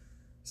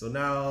 So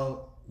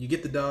now you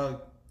get the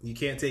dog. You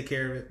can't take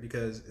care of it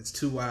because it's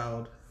too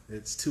wild.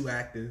 It's too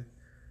active.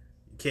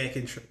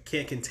 You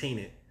can't contain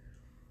it.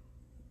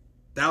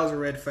 That was a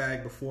red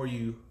flag before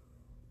you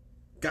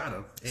got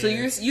him. And so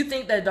you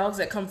think that dogs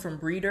that come from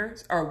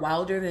breeders are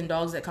wilder than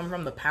dogs that come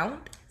from the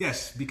pound?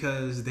 Yes,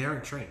 because they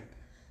aren't trained.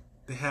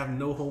 They have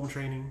no home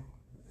training,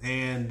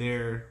 and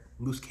they're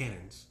loose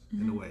cannons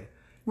in a way.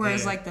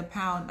 Whereas like the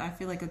pound, I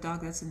feel like a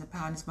dog that's in the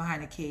pound is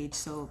behind a cage,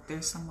 so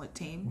they're somewhat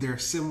tame. They're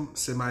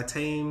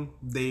semi-tame.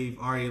 They've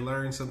already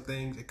learned some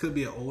things. It could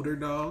be an older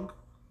dog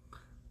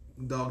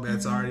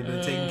that's already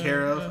been taken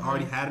care of,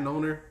 already had an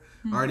owner,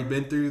 already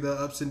been through the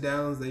ups and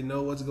downs. They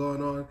know what's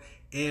going on.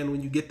 And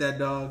when you get that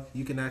dog,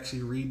 you can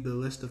actually read the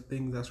list of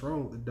things that's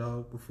wrong with the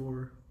dog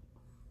before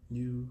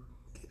you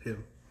get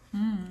him.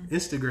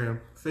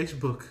 Instagram,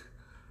 Facebook,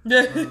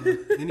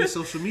 any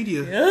social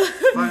media.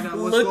 Find out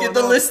what's Look going at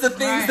the on. list of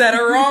things that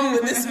are wrong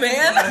with this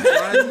man.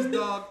 Why is this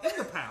dog in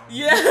the pound?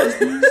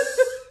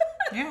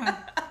 Yeah.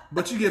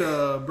 But you get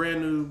a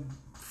brand new,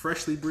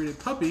 freshly breeded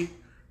puppy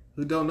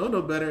who don't know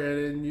no better,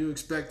 and then you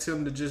expect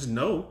him to just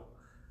know,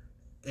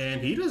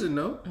 and he doesn't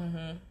know.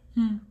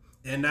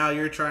 And now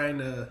you're trying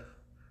to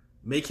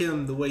make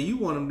him the way you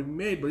want him to be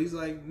made, but he's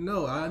like,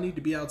 no, I need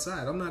to be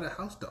outside. I'm not a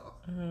house dog.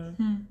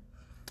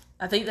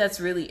 I think that's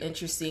really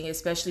interesting,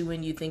 especially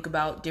when you think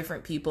about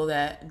different people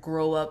that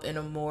grow up in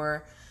a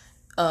more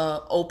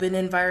open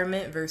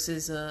environment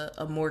versus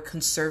a more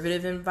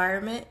conservative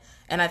environment.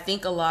 And I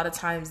think a lot of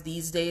times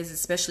these days,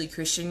 especially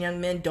Christian young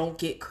men, don't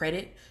get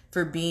credit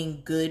for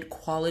being good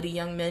quality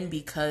young men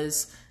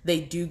because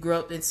they do grow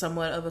up in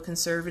somewhat of a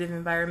conservative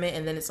environment.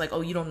 And then it's like, oh,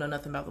 you don't know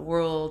nothing about the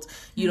world.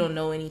 You don't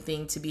know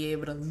anything to be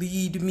able to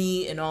lead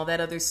me and all that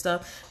other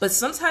stuff. But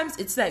sometimes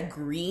it's that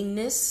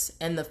greenness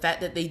and the fact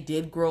that they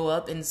did grow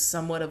up in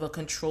somewhat of a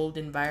controlled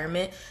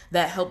environment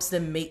that helps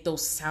them make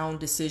those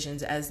sound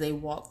decisions as they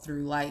walk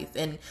through life.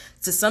 And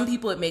to some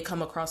people, it may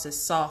come across as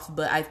soft,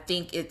 but I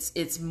think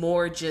it's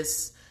more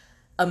just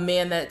a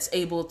man that's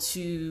able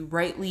to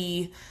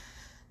rightly,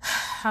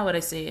 how would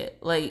I say it?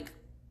 Like,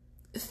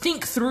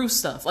 think through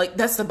stuff. Like,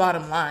 that's the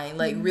bottom line.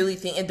 Like, really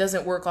think. It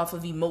doesn't work off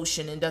of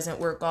emotion. It doesn't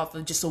work off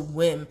of just a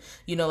whim.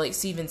 You know, like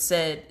Steven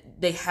said,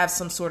 they have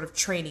some sort of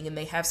training and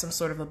they have some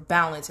sort of a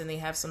balance and they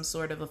have some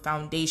sort of a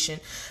foundation.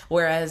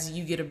 Whereas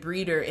you get a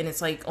breeder and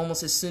it's like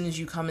almost as soon as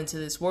you come into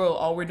this world,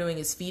 all we're doing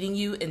is feeding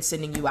you and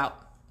sending you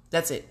out.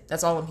 That's it.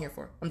 That's all I'm here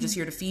for. I'm just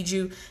here to feed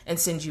you and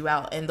send you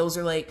out. And those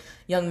are like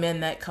young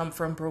men that come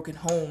from broken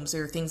homes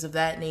or things of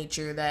that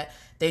nature, that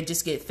they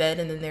just get fed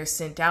and then they're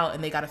sent out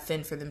and they got to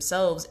fend for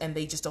themselves and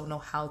they just don't know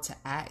how to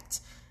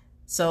act.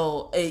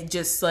 So it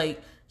just,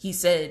 like he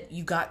said,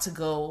 you got to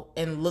go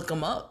and look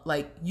him up.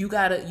 Like, you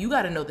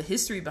gotta know the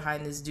history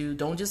behind this dude.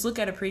 Don't just look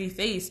at a pretty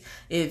face.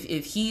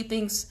 If you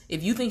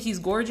think he's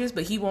gorgeous,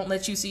 but he won't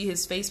let you see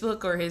his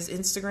Facebook or his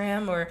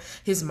Instagram or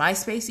his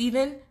MySpace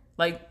even,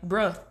 like,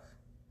 bruh,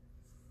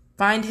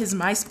 find his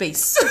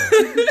MySpace.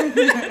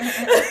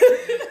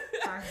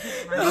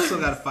 You also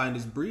got to find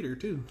his breeder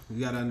too. You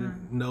got to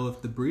know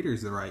if the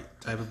breeder's the right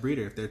type of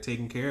breeder, if they're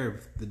taking care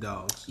of the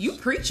dogs. You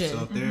preaching.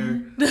 So if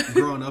they're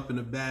growing up in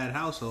a bad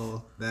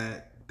household,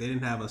 that they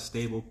didn't have a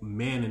stable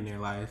man in their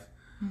life,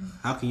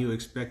 how can you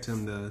expect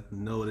him to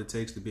know what it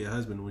takes to be a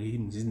husband when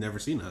he's never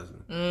seen a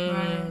husband?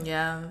 Right.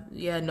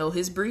 Yeah, know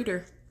his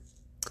breeder.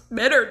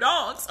 Better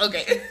dogs.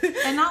 Okay.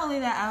 And not only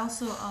that, I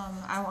also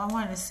I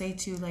wanted to say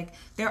too, like,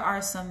 there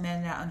are some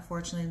men that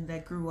unfortunately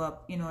that grew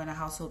up, you know, in a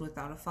household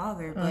without a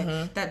father,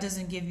 but that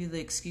doesn't give you the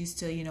excuse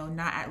to, you know,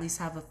 not at least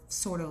have a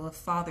sort of a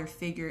father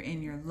figure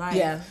in your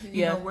life.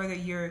 You know, whether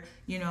you're,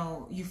 you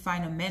know, you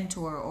find a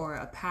mentor or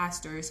a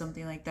pastor or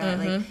something like that.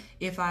 Like,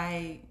 if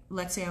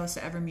let's say I was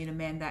to ever meet a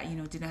man that, you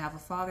know, didn't have a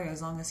father, as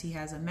long as he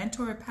has a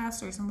mentor or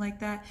pastor or something like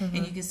that,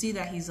 and you can see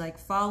that he's like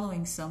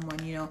following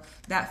someone, you know,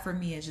 that for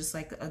me is just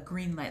like a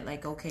green light.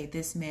 Like, okay,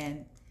 this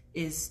man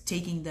is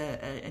taking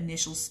the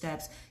initial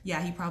steps.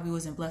 Yeah, he probably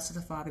wasn't blessed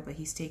with a father, but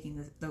he's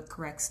taking the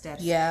correct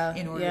steps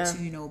in order to,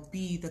 you know,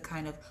 be the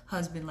kind of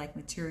husband-like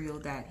material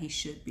that he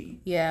should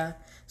be. Yeah.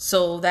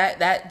 So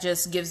that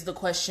just gives the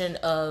question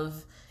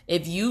of,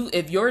 if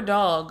your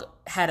dog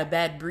had a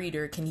bad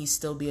breeder, can he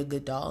still be a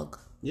good dog?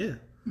 Yeah.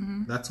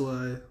 That's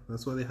why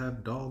they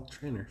have dog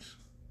trainers.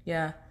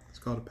 Yeah. It's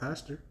called a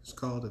pastor. It's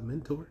called a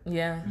mentor.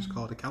 Yeah. It's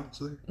called a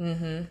counselor.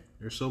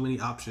 There's so many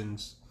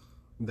options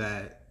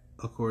that,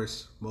 of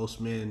course, most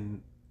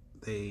men,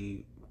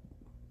 they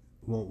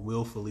won't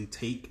willfully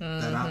take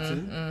that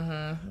option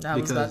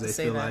because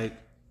they feel like,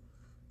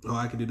 oh,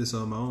 I can do this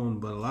on my own.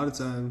 But a lot of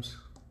times,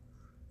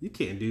 you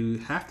can't do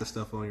half the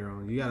stuff on your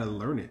own. You got to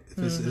learn it.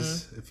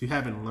 If you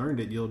haven't learned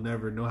it, you'll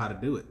never know how to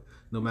do it.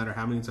 No matter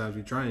how many times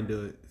you try and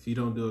do it, if you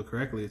don't do it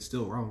correctly, it's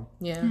still wrong.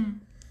 Yeah.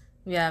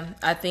 Yeah.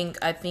 I think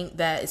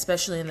that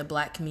especially in the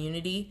Black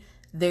community,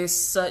 there's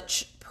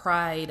such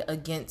pride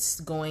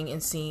against going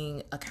and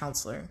seeing a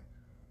counselor.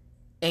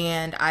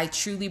 And I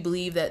truly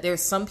believe that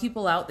there's some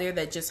people out there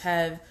that just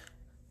have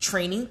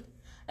training.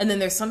 And then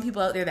there's some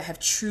people out there that have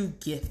true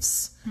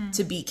gifts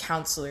to be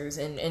counselors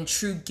and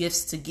true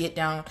gifts to get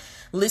down,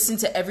 listen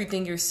to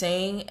everything you're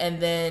saying,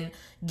 and then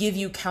give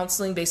you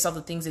counseling based off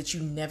the things that you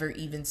never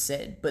even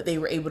said, but they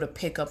were able to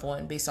pick up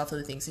on based off of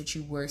the things that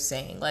you were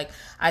saying. Like,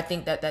 I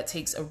think that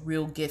takes a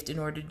real gift in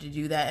order to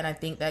do that. And I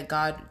think that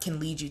God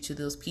can lead you to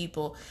those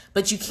people,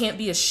 but you can't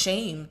be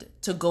ashamed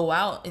to go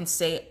out and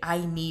say, I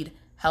need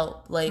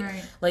help.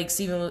 Like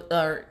Steven,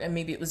 or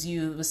maybe it was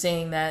you, was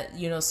saying that,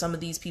 you know, some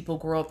of these people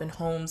grow up in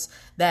homes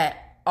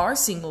that are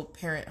single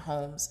parent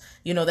homes.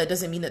 You know, that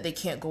doesn't mean that they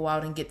can't go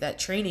out and get that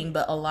training,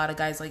 but a lot of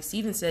guys, like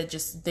Steven said,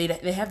 just they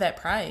have that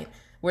pride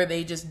where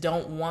they just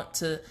don't want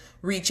to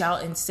reach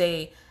out and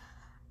say,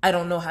 I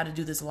don't know how to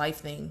do this life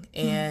thing.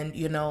 And,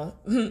 you know,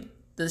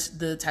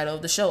 the title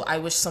of the show, I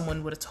wish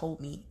someone would have told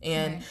me,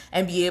 and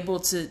be able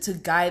to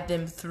guide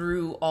them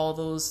through all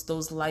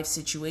those life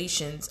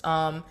situations.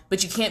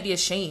 But you can't be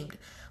ashamed.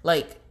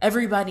 Like,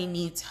 everybody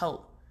needs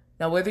help.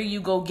 Now, whether you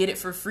go get it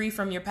for free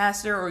from your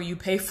pastor or you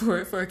pay for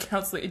it for a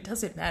counselor, it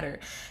doesn't matter.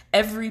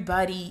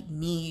 Everybody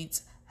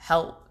needs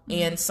help.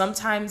 And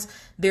sometimes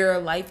there are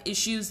life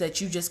issues that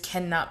you just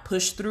cannot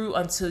push through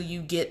until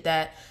you get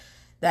that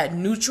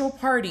neutral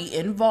party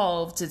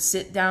involved to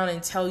sit down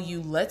and tell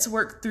you, let's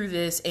work through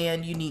this,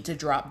 and you need to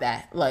drop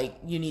that. Like,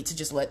 you need to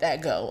just let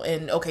that go.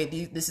 And okay,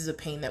 this is a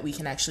pain that we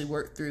can actually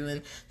work through,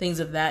 and things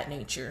of that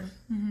nature.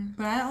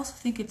 But I also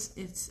think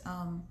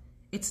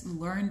it's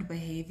learned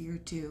behavior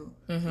too.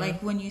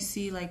 Like, when you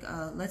see, like,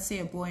 let's say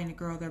a boy and a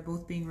girl, they're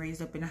both being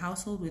raised up in a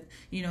household with,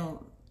 you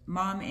know,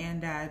 mom and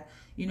dad.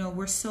 You know,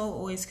 we're so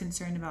always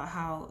concerned about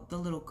how the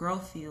little girl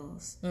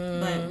feels,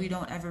 but we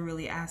don't ever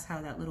really ask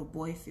how that little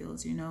boy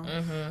feels, you know?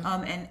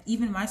 And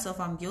even myself,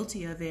 I'm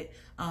guilty of it.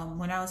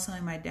 When I was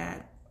telling my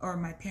dad or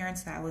my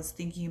parents that I was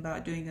thinking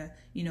about doing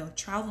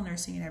travel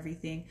nursing and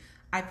everything,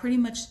 I pretty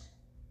much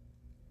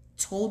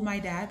told my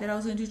dad that I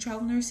was going to do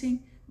travel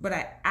nursing, but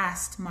I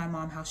asked my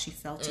mom how she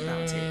felt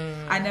about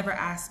it. I never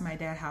asked my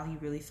dad how he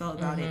really felt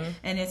about it.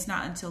 And it's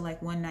not until,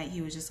 like, one night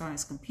he was just on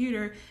his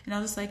computer, and I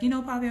was just like, you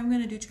know, Poppy, I'm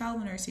going to do travel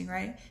nursing,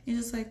 right? And he's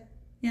just like,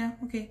 yeah,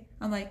 okay.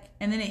 I'm like,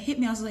 and then it hit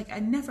me. I was like, I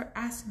never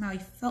asked him how he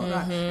felt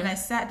about it. And I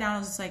sat down, I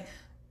was just like,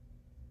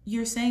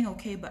 you're saying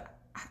okay, but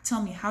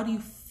tell me, how do you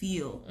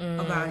feel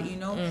about it, you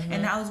know?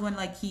 And that was when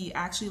like he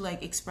actually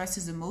like expressed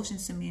his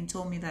emotions to me and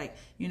told me like,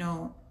 you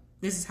know,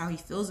 this is how he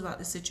feels about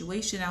the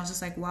situation. I was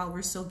just like, wow,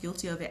 we're so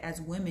guilty of it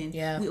as women.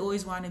 Yeah. We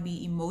always want to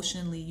be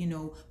emotionally, you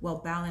know, well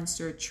balanced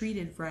or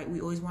treated right. We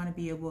always want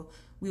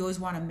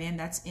a man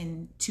that's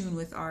in tune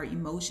with our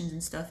emotions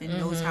and stuff and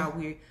knows how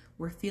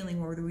we're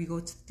feeling, whether we go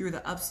through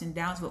the ups and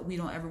downs, but we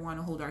don't ever want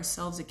to hold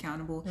ourselves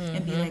accountable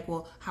and be like,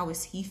 well, how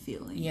is he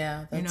feeling?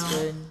 Yeah, that's you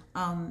know?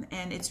 good.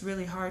 And it's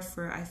really hard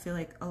for, I feel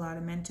like, a lot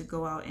of men to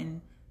go out, and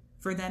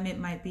for them it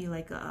might be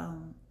like a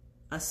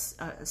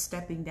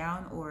stepping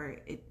down, or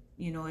it,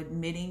 you know,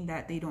 admitting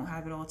that they don't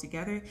have it all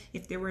together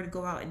if they were to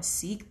go out and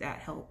seek that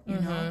help, you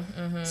know?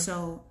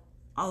 So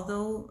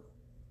although,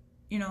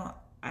 you know,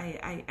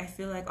 I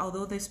feel like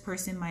although this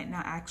person might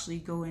not actually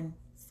go and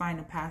find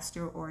a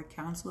pastor or a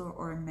counselor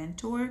or a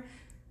mentor,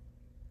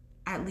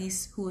 at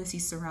least who is he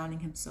surrounding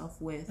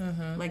himself with?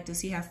 Like, does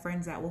he have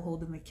friends that will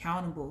hold him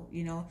accountable,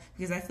 you know?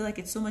 Because I feel like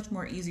it's so much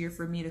more easier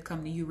for me to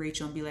come to you,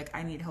 Rachel, and be like,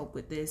 I need help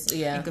with this,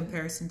 in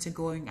comparison to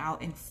going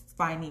out and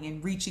finding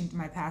and reaching to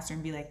my pastor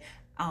and be like,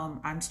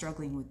 I'm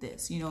struggling with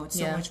this, you know? It's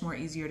so much more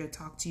easier to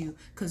talk to you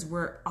because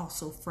we're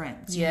also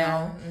friends, you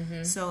know?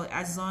 So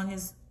as long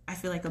as I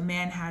feel like a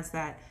man has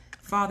that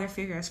father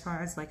figure, as far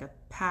as like a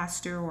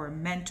pastor or a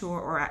mentor,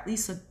 or at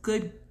least a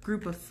good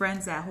group of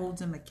friends that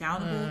holds him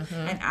accountable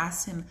and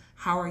asks him,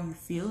 how are you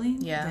feeling?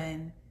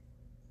 Then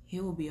he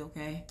will be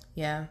okay.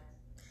 Yeah.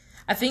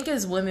 I think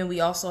as women, we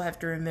also have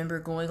to remember,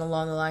 going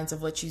along the lines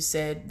of what you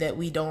said, that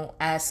we don't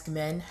ask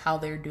men how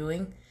they're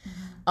doing.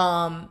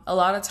 A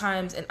lot of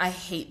times, and I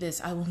hate this,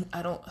 I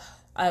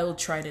will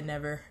try to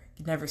never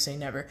say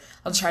never.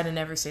 I'll try to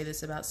never say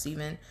this about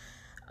Steven.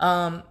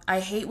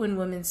 I hate when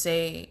women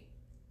say,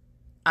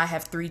 I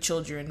have 3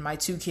 children, my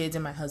 2 kids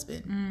and my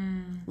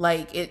husband.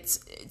 Like, it's,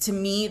 to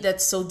me,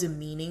 that's so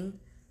demeaning.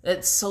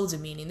 That's so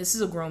demeaning. This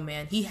is a grown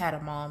man. He had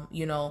a mom,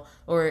 you know,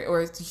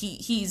 or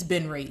he's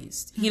been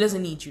raised. He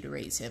doesn't need you to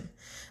raise him.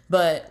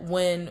 But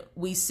when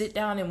we sit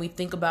down and we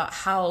think about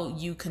how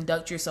you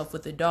conduct yourself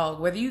with a dog,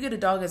 whether you get a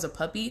dog as a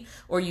puppy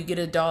or you get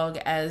a dog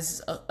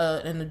as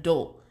an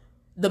adult,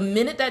 the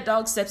minute that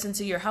dog steps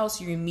into your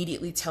house, you're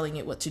immediately telling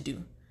it what to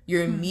do.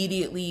 You're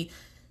immediately,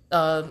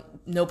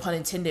 no pun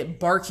intended,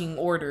 barking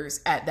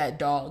orders at that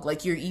dog.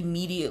 Like, you're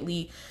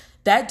immediately,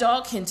 that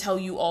dog can tell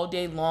you all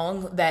day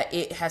long that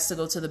it has to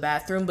go to the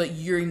bathroom, but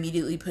you're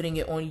immediately putting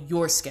it on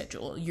your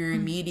schedule. You're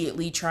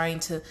immediately trying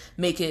to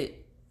make it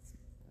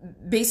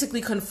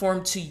basically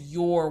conform to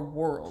your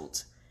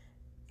world.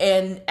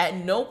 And at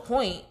no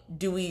point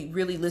do we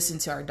really listen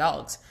to our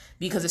dogs,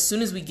 because as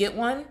soon as we get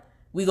one,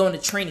 we go into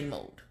training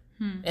mode.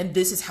 And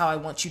this is how I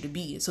want you to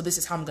be. So this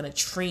is how I'm going to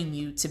train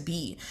you to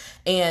be.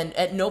 And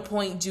at no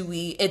point do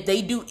we, if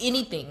they do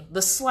anything,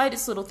 the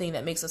slightest little thing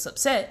that makes us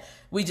upset,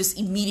 we just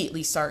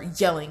immediately start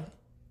yelling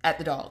at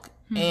the dog.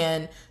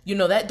 And, you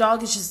know, that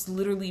dog is just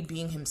literally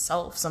being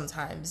himself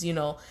sometimes. You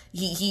know,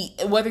 he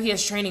whether he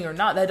has training or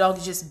not, that dog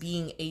is just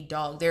being a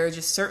dog. There are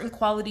just certain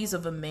qualities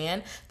of a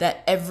man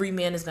that every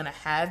man is going to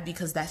have,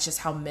 because that's just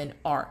how men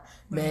are.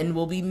 Men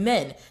will be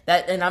men.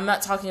 And I'm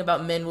not talking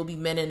about men will be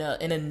men in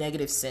a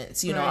negative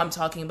sense. You know, I'm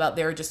talking about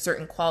there are just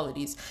certain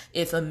qualities.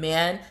 If a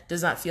man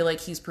does not feel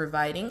like he's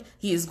providing,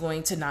 he is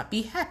going to not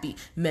be happy.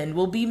 Men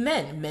will be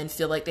men. Men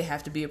feel like they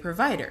have to be a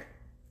provider.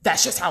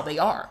 That's just how they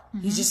are.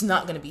 He's just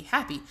not going to be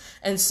happy.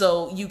 And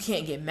so you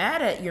can't get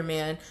mad at your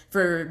man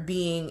for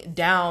being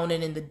down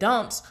and in the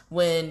dumps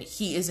when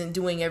he isn't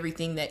doing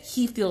everything that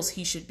he feels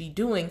he should be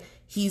doing.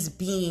 He's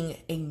being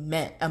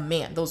a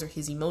man. Those are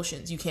his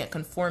emotions. You can't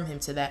conform him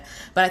to that.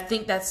 But I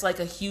think that's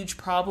like a huge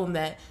problem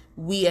that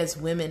we as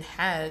women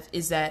have,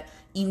 is that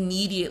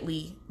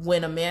immediately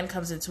when a man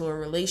comes into a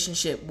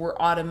relationship,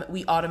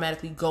 we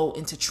automatically go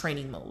into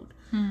training mode.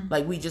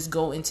 Like, we just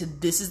go into,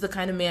 this is the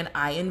kind of man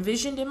I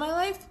envisioned in my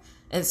life,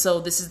 and so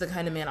this is the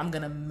kind of man I'm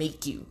gonna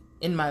make you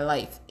in my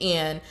life.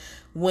 And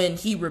when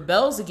he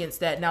rebels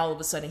against that, now all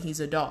of a sudden he's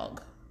a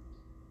dog.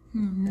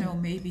 No,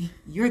 maybe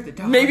you're the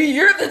dog. Maybe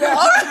you're the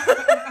dog.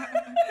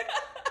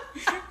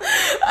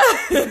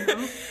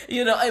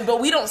 You know, but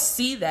we don't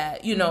see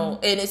that, you know,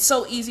 and it's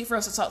so easy for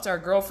us to talk to our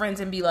girlfriends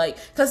and be like,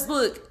 because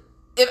look,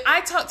 if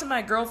I talk to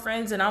my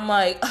girlfriends and I'm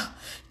like, oh,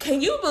 can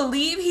you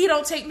believe he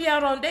don't take me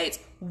out on dates?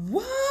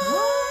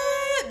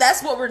 What?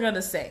 That's what we're going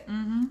to say.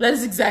 That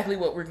is exactly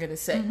what we're going to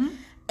say.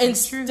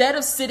 Instead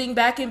of sitting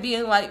back and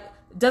being like,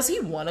 does he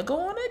want to go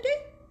on a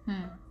date?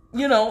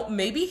 You know,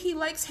 maybe he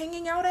likes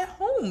hanging out at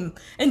home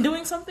and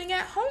doing something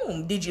at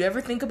home. Did you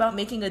ever think about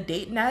making a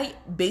date night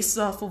based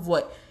off of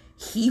what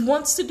he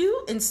wants to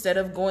do instead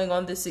of going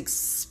on this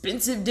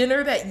expensive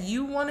dinner that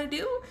you want to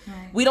do?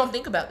 We don't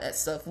think about that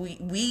stuff.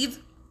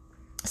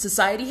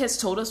 Society has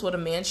told us what a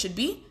man should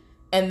be,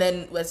 and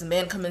then as a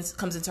man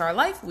comes into our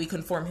life, we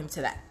conform him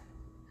to that.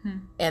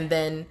 And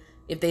then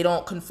if they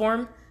don't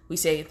conform, we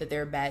say that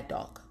they're a bad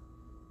dog.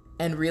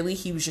 And really,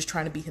 he was just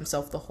trying to be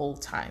himself the whole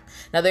time.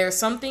 Now, there are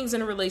some things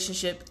in a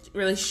relationship.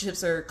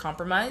 Relationships are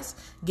compromise,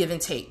 give and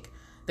take.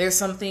 There's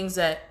some things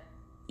that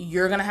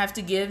you're going to have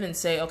to give and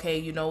say, okay,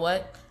 you know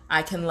what?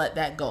 I can let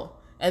that go.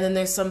 And then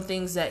there's some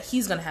things that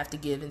he's going to have to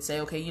give and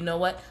say, okay, you know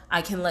what?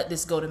 I can let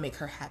this go to make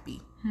her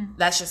happy.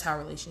 That's just how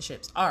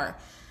relationships are.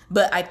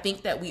 But I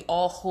think that we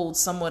all hold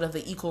somewhat of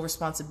the equal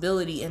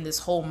responsibility in this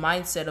whole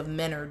mindset of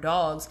men are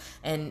dogs.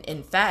 And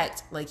in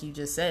fact, like you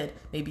just said,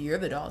 maybe you're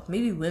the dog.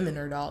 Maybe women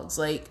are dogs.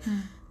 Like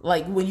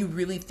when you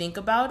really think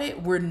about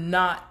it, we're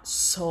not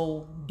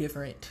so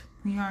different.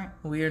 We aren't.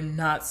 We're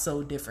not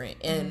so different.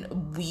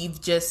 And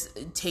we've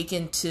just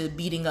taken to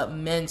beating up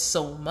men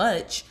so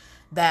much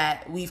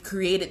that we've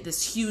created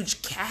this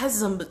huge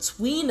chasm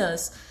between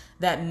us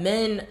that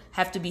men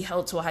have to be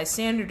held to a high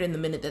standard in the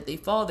minute that they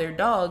fall, they're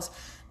dogs.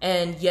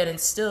 And yet and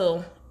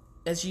still,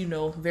 as you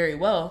know very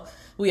well,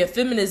 we have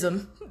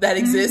feminism that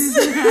exists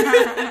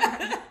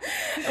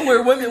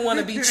where women want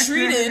to be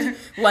treated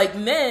like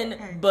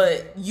men,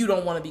 but you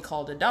don't want to be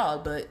called a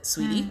dog. But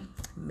sweetie,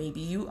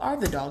 maybe you are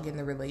the dog in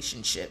the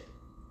relationship.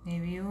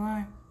 Maybe you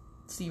are.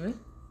 Steven?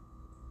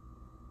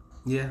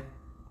 Yeah.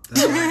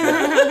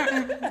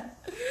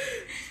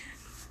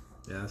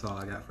 Yeah, that's all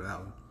I got for that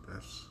one.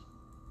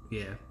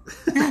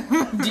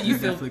 Do you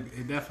feel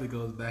it definitely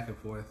goes back and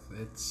forth.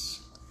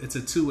 It's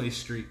a two-way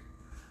street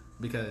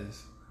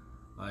because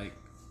like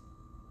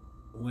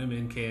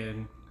women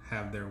can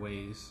have their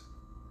ways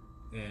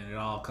and it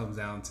all comes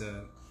down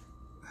to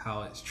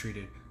how it's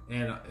treated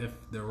and if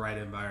the right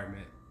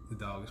environment the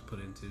dog is put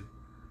into.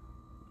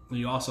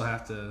 You also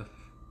have to,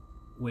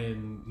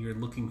 when you're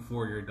looking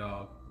for your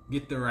dog,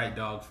 get the right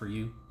dog for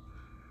you.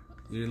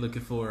 You're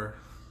looking for,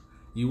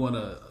 you want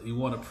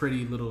a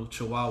pretty little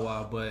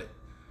Chihuahua, but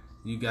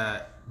you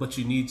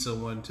need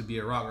someone to be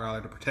a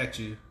Rottweiler to protect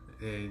you,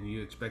 and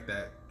you expect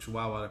that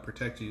Chihuahua to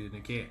protect you, and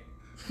it can't.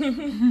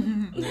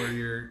 Or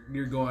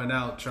you're going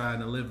out trying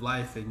to live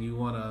life, and you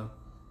want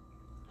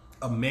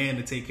a man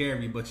to take care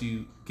of you, but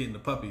you getting a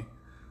puppy.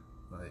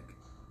 Like,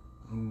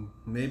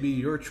 maybe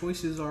your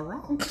choices are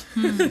wrong.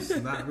 It's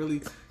not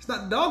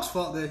the dog's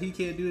fault that he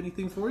can't do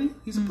anything for you.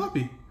 He's a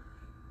puppy.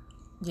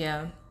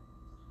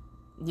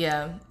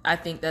 Yeah, I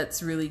think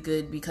that's really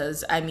good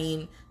because, I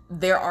mean,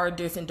 there are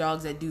different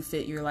dogs that do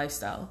fit your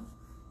lifestyle.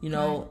 You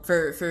know,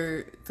 right.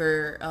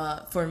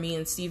 For me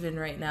and Steven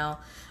right now,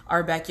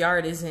 our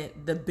backyard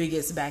isn't the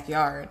biggest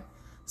backyard.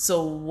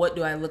 So what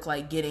do I look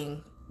like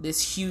getting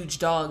this huge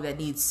dog that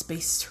needs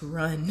space to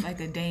run? Like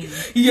a Dane.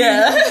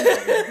 Yeah.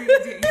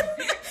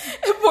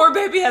 And poor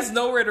baby has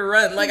nowhere to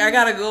run. Like, I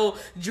gotta go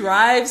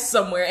drive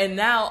somewhere. And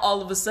now,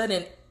 all of a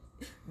sudden,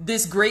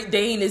 this Great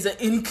Dane is an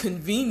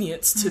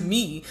inconvenience to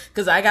me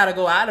because I gotta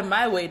go out of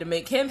my way to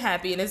make him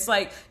happy. And it's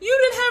like, you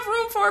didn't have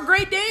room for a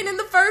Great Dane in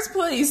the first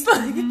place.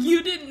 Like,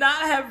 you did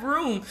not have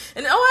room.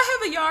 And I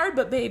have a yard,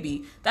 but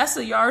baby, that's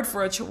a yard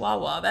for a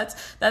Chihuahua.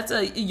 That's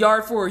a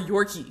yard for a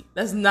Yorkie.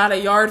 That's not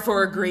a yard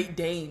for a Great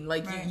Dane.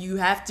 Like, right. you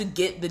have to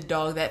get the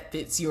dog that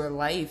fits your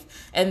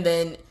life. And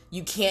then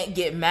you can't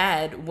get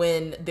mad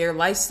when their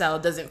lifestyle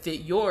doesn't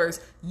fit yours.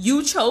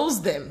 You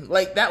chose them.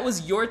 Like, that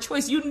was your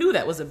choice. You knew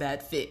that was a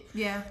bad fit.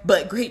 Yeah.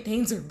 But Great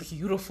Danes are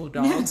beautiful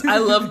dogs. I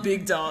love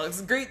big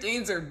dogs. Great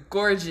Danes are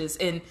gorgeous.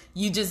 And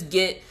you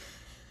get,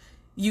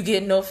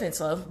 no offense,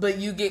 love, but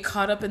you get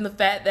caught up in the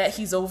fact that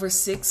he's over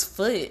 6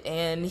 foot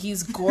and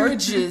he's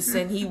gorgeous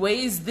and he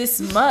weighs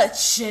this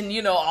much and,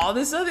 you know, all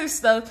this other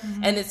stuff.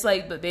 Mm-hmm. And it's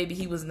like, but baby,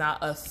 he was not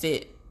a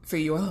fit for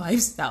your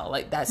lifestyle.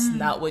 Like, that's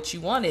not what you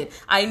wanted.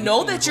 I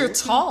know that you're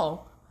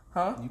tall.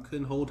 Huh? You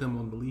couldn't hold him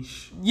on the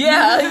leash.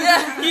 Yeah.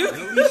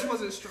 The leash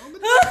wasn't strong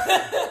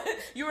enough.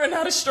 You are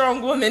not a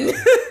strong woman.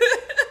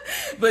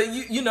 But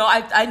you know,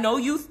 I know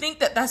you think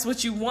that that's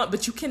what you want,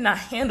 but you cannot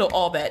handle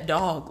all that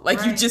dog. Like,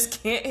 right. You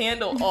just can't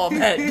handle all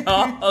that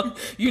dog.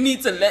 You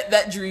need to let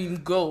that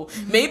dream go.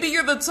 Maybe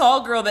you're the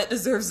tall girl that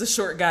deserves a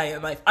short guy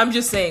in life. I'm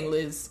just saying,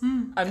 Liz.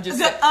 I'm just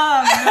saying.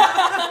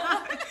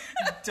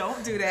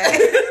 Don't do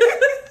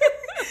that.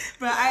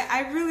 But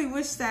I really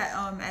wish that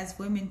as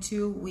women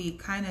too, we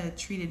kind of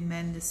treated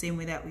men the same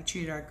way that we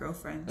treated our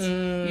girlfriends.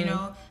 You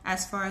know,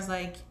 as far as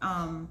like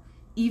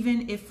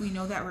even if we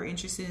know that we're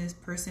interested in this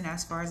person,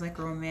 as far as like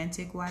a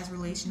romantic wise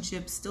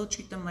relationship, still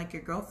treat them like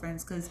your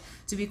girlfriends. Because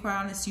to be quite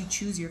honest, you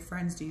choose your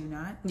friends, do you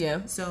not?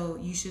 Yeah. So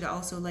you should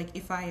also, like,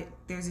 if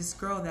there's this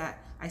girl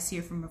that I see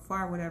her from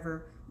afar,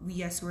 whatever.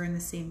 Yes, we're in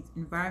the same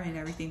environment and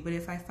everything, but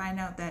if I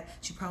find out that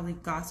she probably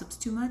gossips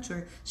too much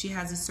or she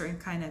has a certain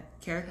kind of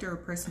character or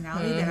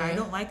personality that I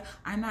don't like,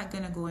 I'm not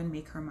going to go and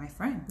make her my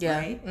friend,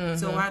 right?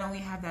 So why don't we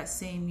have that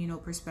same, you know,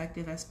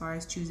 perspective as far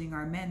as choosing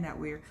our men that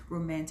we're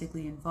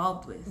romantically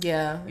involved with? You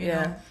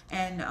know?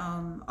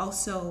 And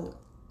also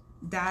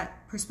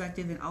that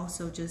perspective, and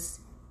also just,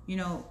 you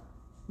know,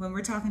 when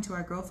we're talking to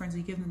our girlfriends,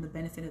 we give them the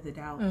benefit of the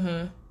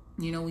doubt.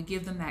 You know, we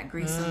give them that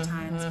grace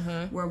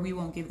sometimes where we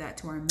won't give that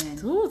to our men.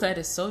 Ooh, that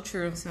is so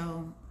true.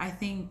 So I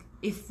think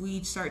if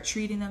we start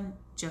treating them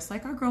just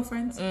like our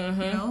girlfriends, you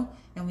know,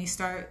 and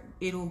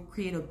it'll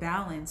create a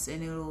balance,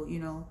 and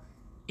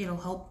it'll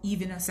help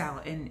even us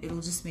out, and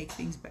it'll just make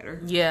things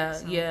better.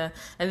 Yeah.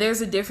 And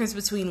there's a difference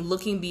between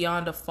looking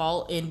beyond a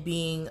fault and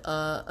being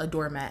a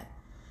doormat.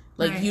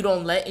 Like, right. You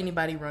don't let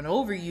anybody run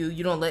over you.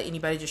 You don't let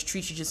anybody just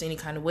treat you just any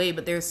kind of way.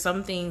 But there's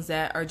some things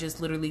that are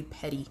just literally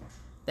petty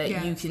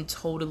that you can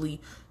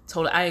totally,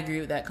 I agree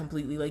with that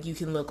completely. Like, you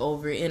can look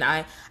over it. And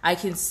I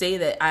can say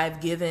that I've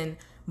given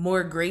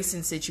more grace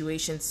in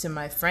situations to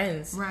my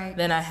friends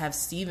than I have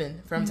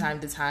Steven from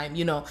time to time.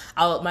 You know,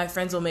 my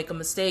friends will make a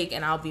mistake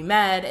and I'll be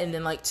mad, and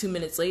then like 2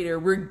 minutes later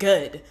we're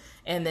good.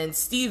 And then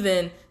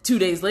Steven, 2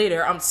 days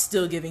later, I'm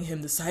still giving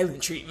him the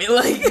silent treatment.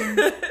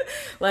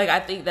 Like, I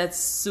think that's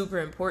super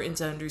important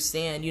to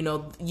understand. You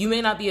know, you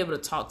may not be able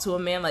to talk to a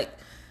man. Like,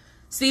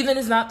 Steven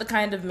is not the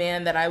kind of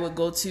man that I would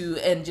go to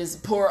and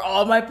just pour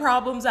all my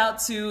problems out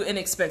to and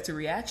expect a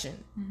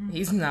reaction.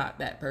 He's not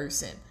that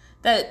person.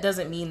 That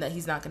doesn't mean that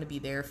he's not going to be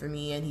there for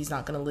me and he's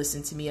not going to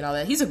listen to me and all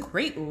that. He's a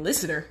great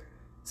listener.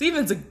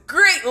 Steven's a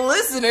great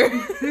listener.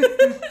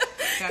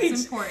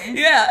 That's important.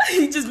 Yeah,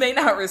 he just may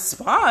not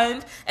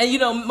respond. And, you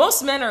know,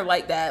 most men are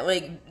like that.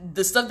 Like,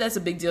 the stuff that's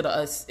a big deal to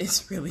us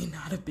is really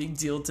not a big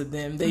deal to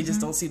them. They just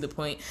don't see the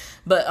point.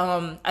 But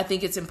I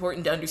think it's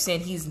important to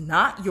understand he's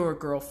not your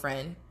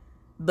girlfriend.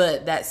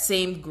 But that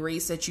same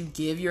grace that you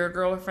give your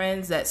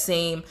girlfriends, that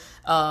same,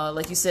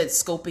 like you said,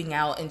 scoping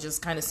out and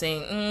just kind of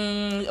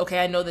saying,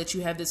 okay, I know that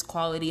you have this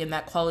quality and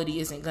that quality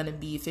isn't going to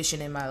be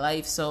efficient in my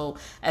life. So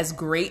as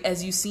great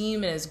as you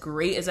seem and as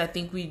great as I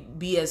think we'd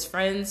be as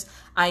friends,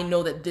 I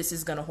know that this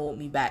is going to hold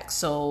me back.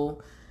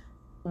 So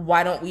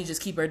why don't we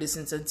just keep our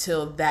distance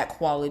until that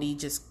quality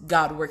just,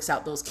 God works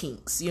out those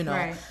kinks, you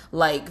know,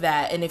 like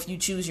that. And if you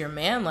choose your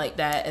man like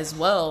that as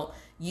well,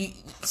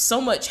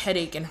 so much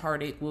headache and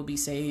heartache will be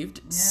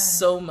saved.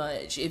 So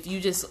much if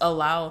you just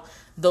allow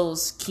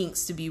those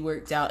kinks to be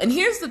worked out. And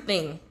here's the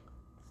thing: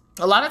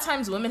 a lot of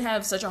times women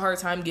have such a hard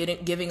time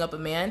giving up a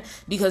man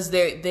because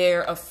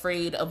they're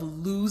afraid of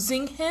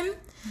losing him.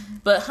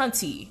 But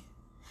hunty,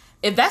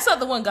 if that's not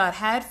the one God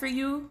had for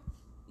you,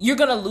 you're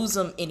gonna lose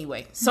him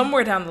anyway,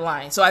 somewhere down the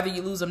line. So either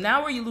you lose him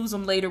now or you lose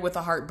him later with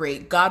a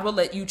heartbreak. God will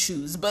let you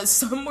choose, but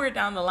somewhere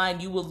down the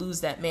line you will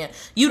lose that man.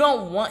 You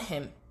don't want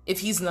him if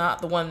he's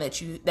not the one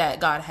that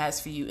God has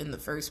for you in the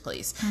first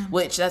place,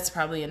 which that's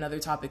probably another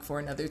topic for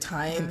another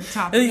time.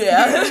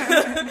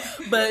 Yeah.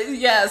 But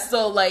yeah,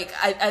 so like,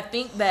 I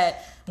think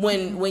that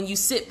when you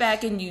sit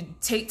back and you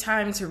take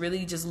time to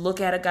really just look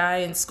at a guy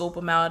and scope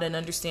him out and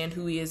understand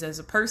who he is as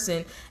a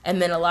person,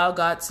 and then allow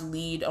God to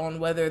lead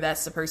on whether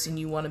that's the person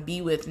you want to be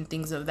with and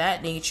things of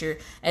that nature.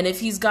 And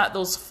if he's got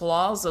those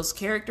flaws, those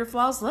character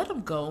flaws, let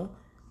him go.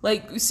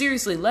 Like,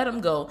 seriously, let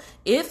him go.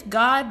 If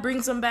God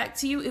brings him back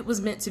to you, it was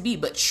meant to be.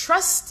 But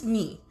trust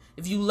me,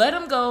 if you let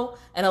him go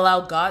and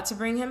allow God to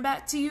bring him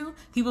back to you,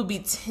 he will be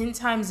 10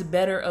 times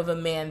better of a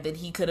man than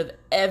he could have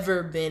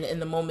ever been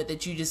in the moment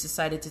that you just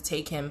decided to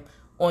take him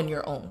on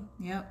your own.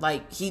 Yep.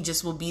 Like, he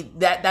just will be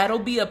that'll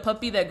be a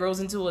puppy that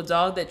grows into a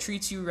dog that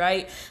treats you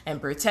right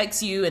and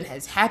protects you and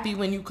is happy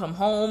when you come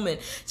home and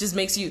just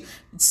makes you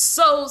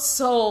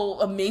so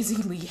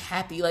amazingly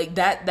happy. Like,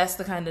 that's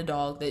the kind of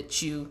dog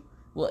that you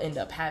will end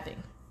up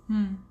having.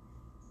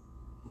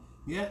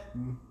 Yeah,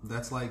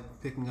 that's like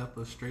picking up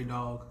a stray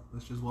dog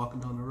that's just walking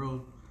down the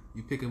road.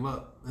 You pick him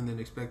up and then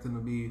expect him to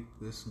be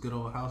this good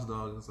old house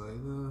dog. It's like,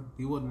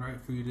 he wasn't right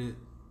for you to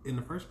in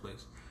the first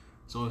place.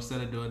 So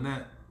instead of doing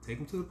that, take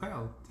him to the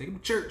pound, take him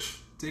to church,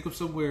 take him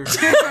somewhere,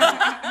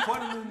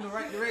 point him in the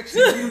right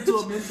direction, give him to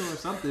a mentor or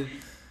something.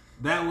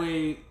 That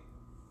way,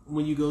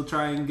 when you go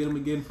try and get him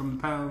again from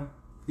the pound,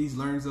 he's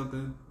learned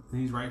something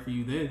and he's right for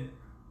you then.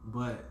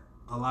 But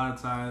a lot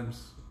of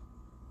times,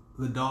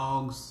 the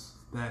dogs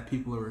that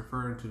people are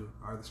referring to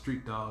are the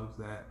street dogs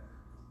that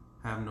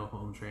have no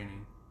home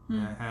training,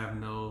 that have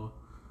no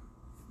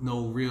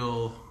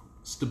real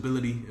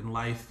stability in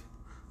life.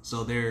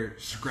 So they're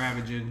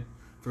scavenging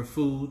for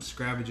food,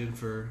 scavenging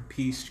for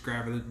peace,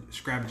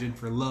 scavenging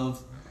for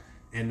love.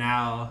 And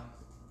now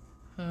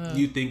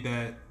you think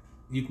that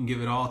you can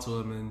give it all to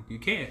them, and you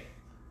can't.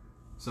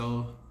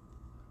 So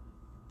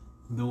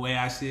the way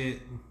I see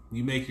it,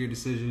 you make your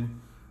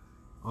decision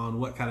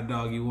on what kind of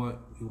dog you want.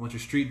 You want your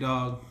street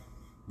dog?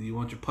 Do you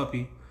want your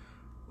puppy?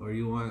 Or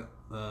you want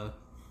a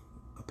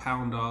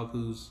pound dog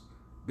who's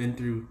been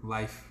through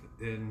life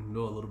and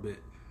know a little bit?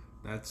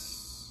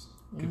 That's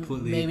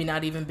completely... Maybe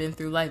not even been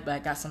through life, but I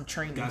got some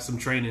training. Got some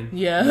training.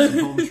 Yeah. Got some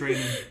home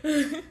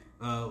training.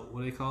 What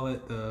do they call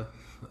it? The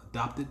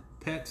adopted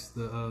pets?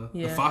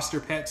 The foster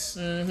pets?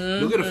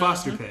 Go get a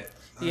foster pet.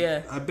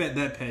 Yeah, I bet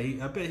that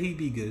pet. I bet he'd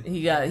be good.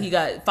 He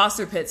got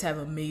foster pets have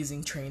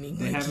amazing training.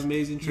 They have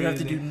amazing training. You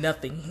have to do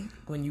nothing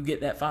when you get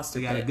that foster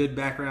pet. They got a good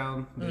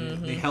background.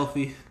 They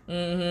healthy.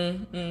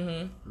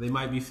 They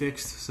might be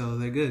fixed, so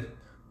they're good.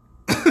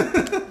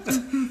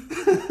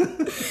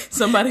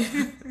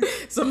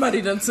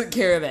 Somebody done took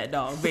care of that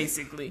dog,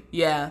 basically.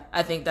 Yeah,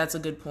 I think that's a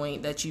good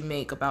point that you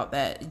make about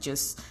that.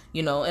 Just,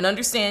 and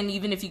understand,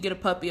 even if you get a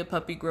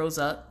puppy grows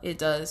up. It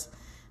does.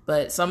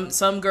 But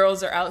some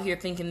girls are out here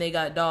thinking they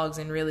got dogs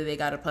and really they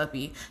got a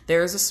puppy.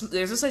 There's a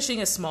such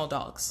thing as small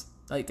dogs.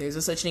 Like, there's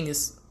a such thing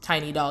as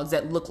tiny dogs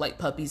that look like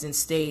puppies and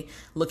stay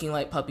looking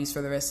like puppies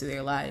for the rest of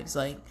their lives.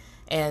 Like,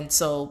 and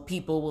so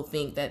people will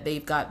think that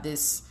they've got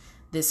this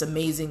this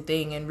amazing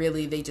thing, and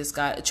really they just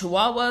got...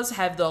 Chihuahuas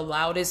have the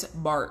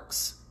loudest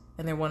barks,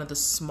 and they're one of the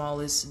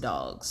smallest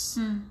dogs.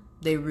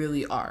 They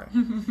really are.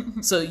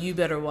 So you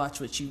better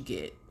watch what you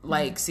get.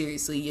 Like,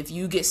 seriously, if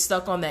you get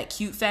stuck on that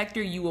cute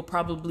factor, you will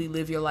probably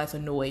live your life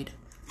annoyed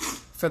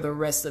for the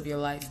rest of your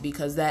life,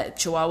 because that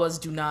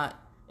Chihuahuas do not,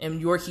 and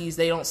Yorkies,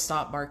 they don't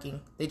stop barking.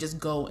 They just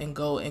go and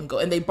go and go,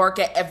 and they bark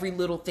at every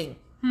little thing.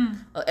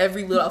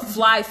 Every little... A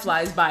fly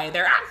flies by, and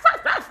they're...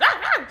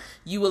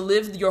 You will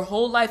live your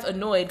whole life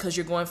annoyed because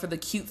you're going for the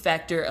cute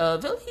factor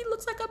of, oh, he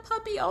looks like a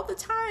puppy all the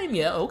time.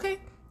 Yeah, okay.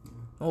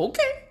 But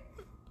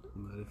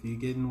if you're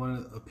getting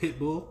a pit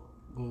bull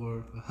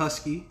or a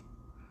husky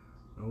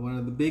or one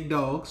of the big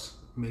dogs,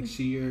 make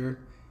sure you're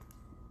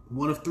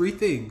one of three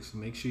things.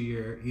 Make sure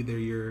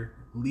your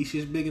leash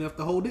is big enough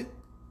to hold it.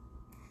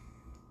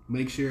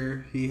 Make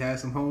sure he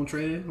has some home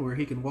training where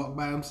he can walk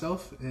by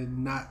himself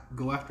and not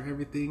go after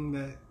everything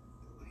that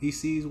he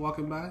sees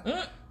walking by.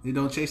 You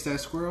don't chase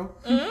that squirrel.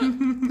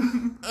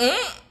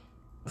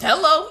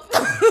 Hello.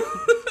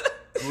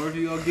 Or if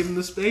you're going to give him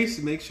the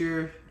space, make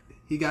sure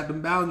he got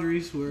them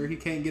boundaries where he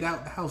can't get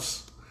out the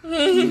house. He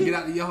can get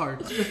out the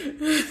yard.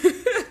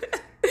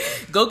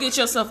 Go get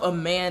yourself a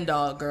man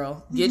dog,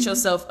 girl. Get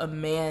yourself a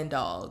man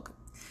dog.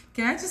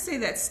 Can I just say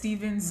that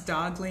Steven's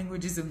dog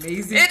language is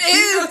amazing? It is.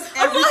 He knows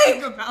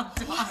everything about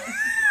dogs.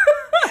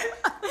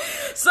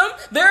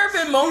 There have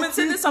been moments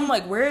in this, I'm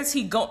like, where is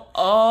he going?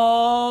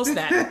 Oh,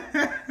 snap.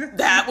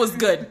 That was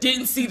good.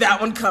 Didn't see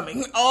that one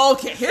coming.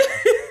 Okay.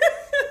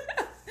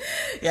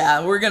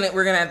 Yeah, we're gonna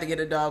have to get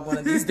a dog one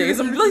of these days.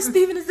 I'm like,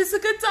 Steven, is this a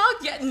good dog?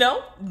 Yeah,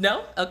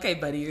 no. Okay,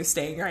 buddy, you're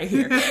staying right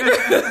here.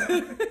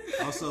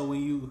 Also,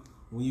 when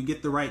you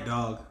get the right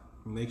dog,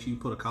 make sure you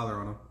put a collar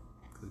on him.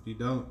 Because if you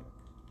don't,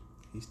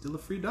 he's still a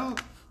free dog.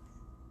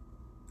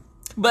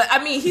 But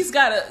I mean, he's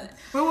got a...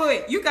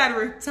 Wait, you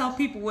gotta tell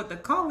people what the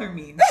collar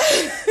means.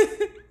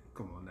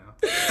 Come on now.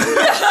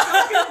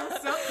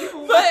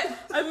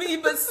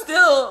 But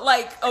still,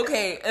 like,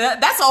 okay,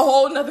 that's a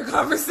whole nother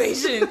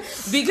conversation,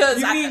 because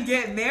you mean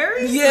get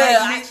married? Yeah,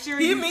 like, make sure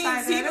he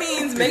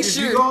means make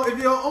sure if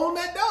you don't own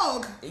that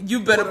dog, you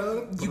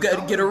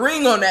gotta get a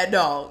ring on that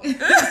dog.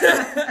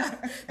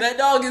 That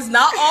dog is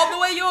not all the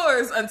way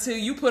yours until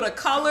you put a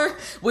collar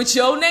with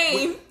your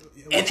name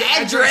and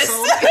address.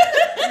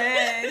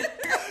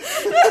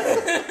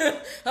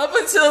 Up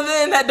until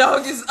then, that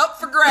dog is up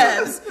for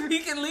grabs. He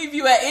can leave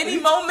you at any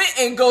moment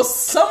and go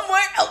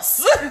somewhere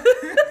else.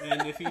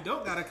 And if he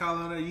don't got a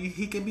collar on,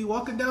 he can be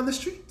walking down the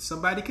street.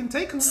 Somebody can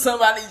take him.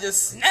 Somebody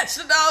just snatch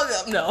the dog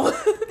up. No.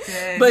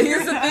 But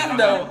here's the thing,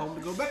 though. Home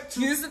to go back to.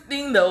 Here's the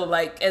thing, though.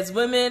 Like, as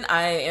women,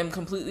 I am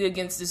completely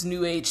against this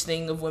new age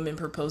thing of women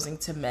proposing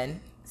to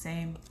men.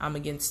 Same. I'm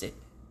against it.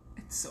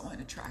 So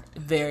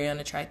unattractive. Very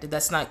unattractive.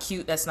 That's not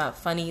cute. That's not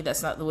funny.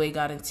 That's not the way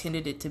God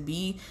intended it to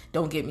be.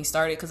 Don't get me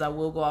started, because I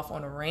will go off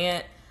on a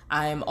rant.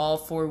 I am all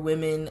for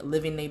women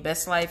living their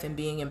best life and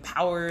being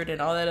empowered and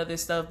all that other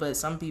stuff, but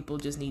some people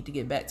just need to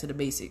get back to the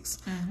basics.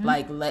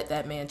 Like, let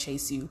that man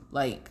chase you.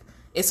 Like,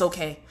 it's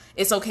okay.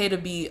 It's okay to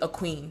be a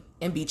queen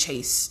and be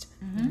chased.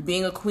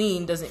 Being a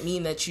queen doesn't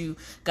mean that you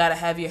gotta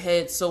have your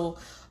head so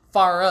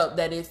far up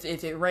that if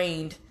it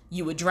rained,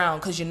 you would drown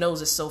because your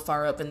nose is so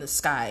far up in the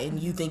sky and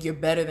you think you're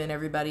better than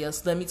everybody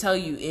else. Let me tell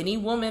you, any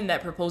woman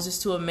that proposes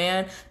to a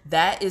man,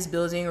 that is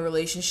building a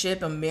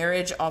relationship, a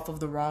marriage off of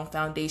the wrong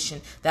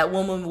foundation. That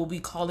woman will be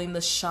calling the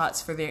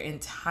shots for their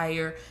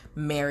entire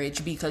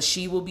marriage, because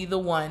she will be the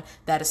one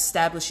that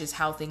establishes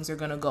how things are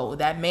going to go.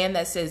 That man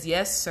that says,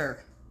 yes,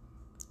 sir.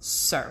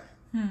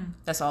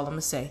 That's all I'm going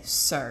to say.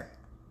 Sir.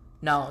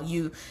 No,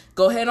 you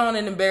go ahead on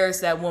and embarrass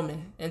that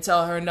woman and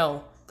tell her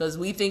no. Because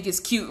we think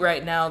it's cute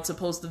right now to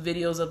post the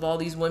videos of all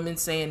these women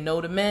saying no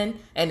to men.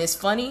 And it's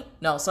funny.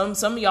 No, some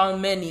of y'all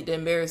men need to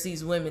embarrass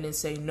these women and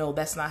say, no,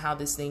 that's not how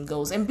this thing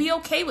goes. And be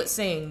okay with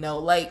saying no.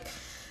 Like,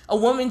 a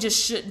woman just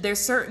should... There's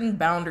certain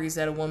boundaries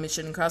that a woman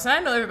shouldn't cross. And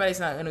I know everybody's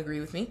not going to agree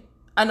with me.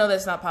 I know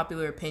that's not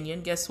popular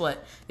opinion. Guess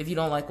what? If you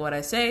don't like what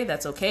I say,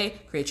 that's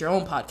okay. Create your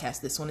own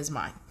podcast. This one is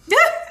mine.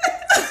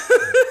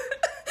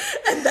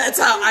 And that's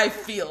how I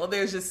feel.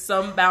 There's just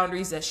some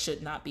boundaries that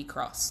should not be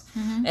crossed.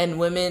 And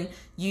women,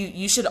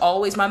 you should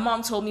always... My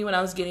mom told me when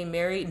I was getting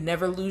married,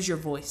 never lose your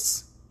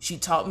voice. She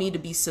taught me to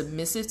be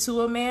submissive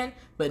to a man,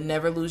 but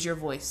never lose your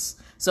voice.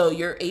 So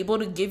you're able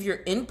to give your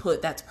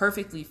input. That's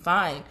perfectly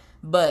fine.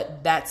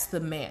 But that's the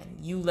man.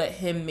 You let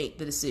him make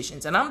the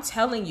decisions. And I'm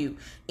telling you,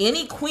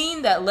 any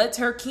queen that lets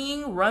her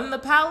king run the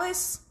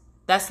palace,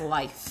 that's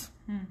life.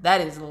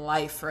 That is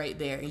life right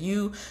there.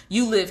 You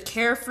live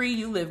carefree,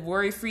 you live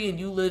worry-free, and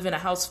you live in a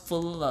house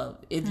full of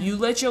love. If you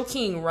let your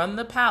king run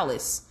the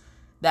palace,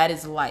 that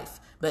is life.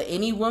 But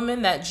any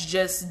woman that's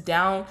just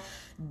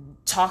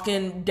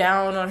talking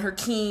down on her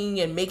king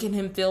and making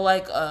him feel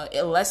like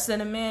less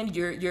than a man,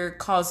 you're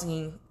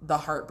causing the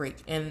heartbreak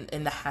and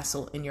the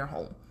hassle in your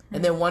home.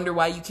 And then wonder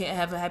why you can't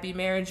have a happy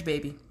marriage,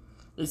 baby.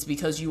 It's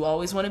because you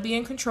always want to be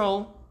in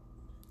control.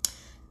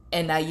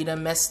 and now you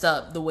done messed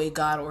up the way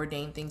God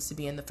ordained things to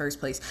be in the first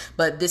place.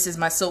 But this is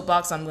my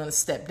soapbox. I'm going to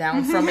step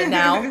down from it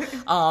now,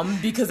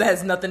 because it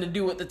has nothing to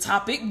do with the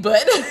topic.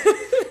 But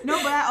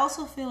no, but I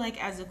also feel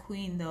like as a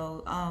queen,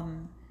 though,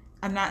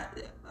 I'm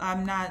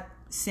not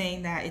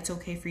saying that it's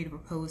okay for you to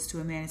propose to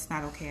a man. It's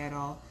not okay at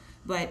all.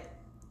 But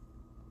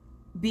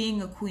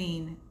being a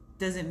queen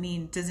doesn't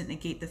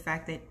negate the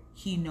fact that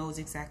he knows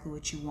exactly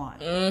what you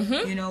want.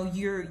 You know,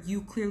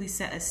 you clearly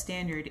set a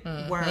standard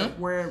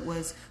where it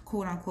was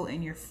quote unquote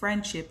in your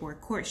friendship or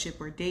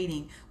courtship or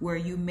dating, where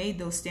you made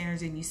those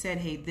standards and you said,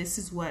 hey, this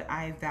is what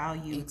I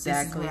value.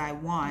 Exactly. This is what I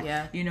want.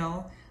 Yeah. You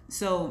know,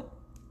 so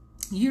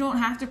you don't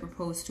have to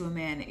propose to a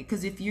man,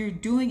 because if you're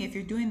doing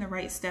the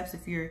right steps,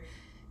 if you're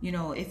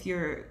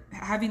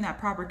having that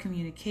proper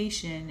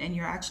communication and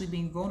you're actually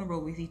being vulnerable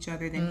with each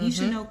other, then he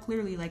should know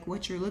clearly like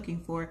what you're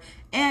looking for,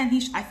 and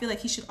I feel like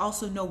he should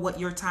also know what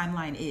your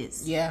timeline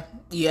is. Yeah.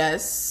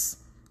 Yes.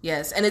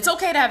 And it's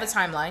okay to have a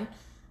timeline.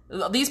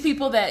 These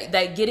people that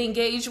get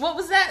engaged, what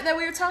was that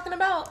we were talking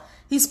about?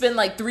 He spent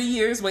like 3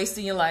 years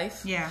wasting your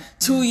life. Yeah.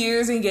 2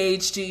 years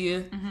engaged to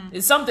you.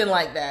 It's something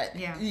like that.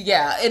 Yeah.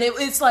 Yeah. And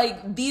it's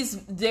like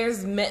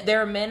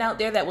there are men out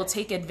there that will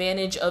take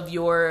advantage of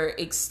your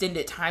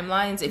extended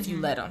timelines if you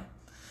let them.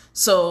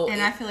 So,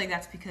 and I feel like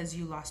that's because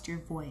you lost your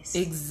voice.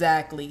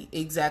 Exactly.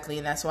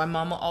 And that's why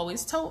mama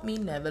always told me,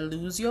 never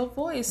lose your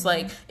voice.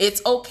 Like,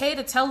 it's okay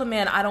to tell a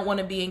man, I don't want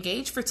to be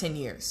engaged for 10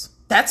 years.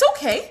 That's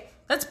okay.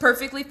 That's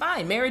perfectly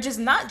fine. Marriage is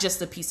not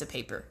just a piece of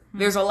paper.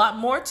 There's a lot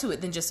more to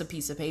it than just a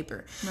piece of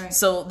paper. Right.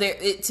 So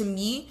to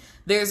me,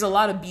 there's a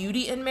lot of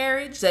beauty in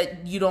marriage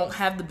that you don't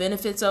have the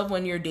benefits of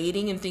when you're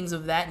dating and things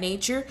of that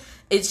nature.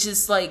 It's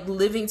just like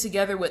living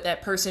together with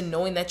that person,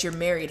 knowing that you're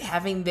married,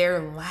 having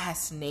their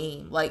last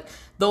name. Like,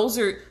 those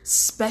are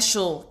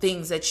special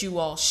things that you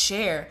all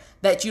share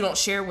that you don't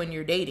share when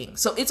you're dating.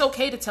 So it's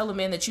okay to tell a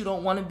man that you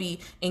don't want to be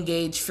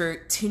engaged for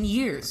 10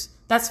 years.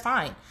 That's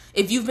fine.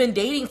 If you've been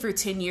dating for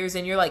 10 years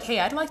and you're like, hey,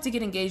 I'd like to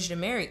get engaged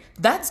and married,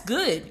 that's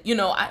good. You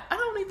know, I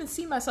don't even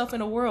see myself in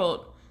a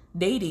world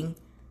dating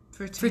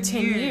for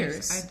 10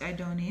 years. I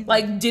don't either.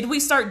 Like, did we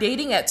start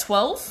dating at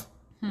 12?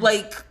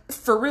 Like,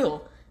 for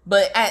real.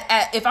 But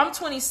if I'm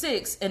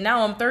 26 and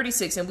now I'm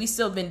 36 and we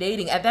still been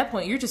dating, at that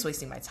point, you're just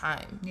wasting my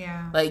time.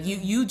 Yeah. Like,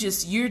 you're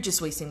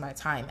just wasting my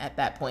time at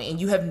that point. And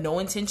you have no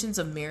intentions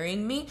of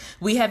marrying me.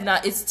 We have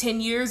not. It's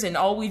 10 years and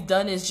all we've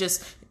done is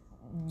just,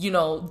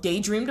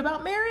 daydreamed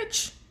about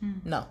marriage.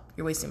 No,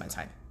 you're wasting my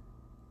time.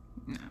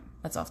 No.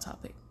 That's off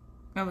topic.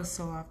 That was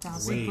so off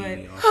topic,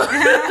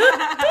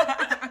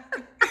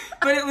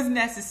 but it was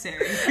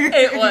necessary.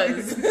 It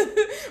was.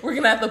 We're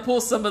going to have to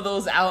pull some of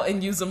those out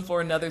and use them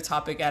for another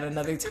topic at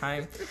another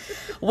time.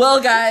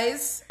 Well,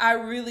 guys, I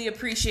really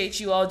appreciate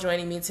you all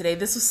joining me today.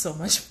 This was so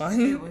much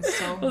fun. It was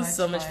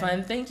so much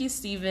fun. Thank you,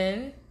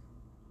 Steven.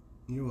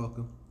 You're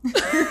welcome.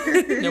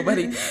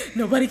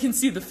 Nobody can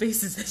see the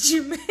faces that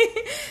you made.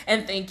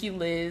 And thank you,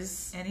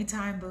 Liz.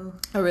 Anytime, boo.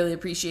 I really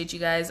appreciate you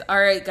guys. All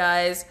right,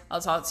 guys,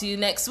 I'll talk to you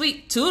next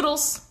week.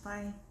 Toodles.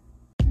 Bye.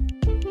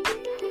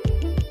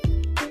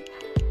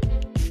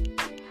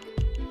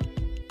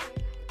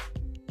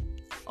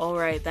 All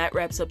right, that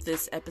wraps up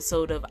this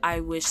episode of I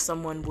Wish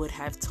Someone Would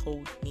Have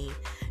Told Me.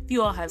 If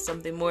you all have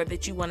something more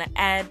that you want to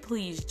add,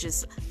 please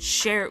just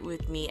share it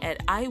with me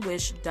at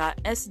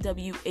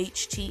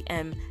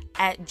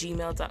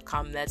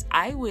iwish.swhtm@gmail.com. That's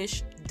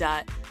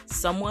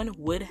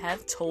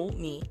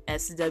iwish.someonewouldhavetoldme,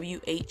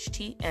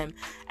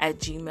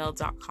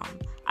 swhtm@gmail.com.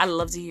 I'd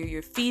love to hear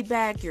your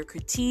feedback, your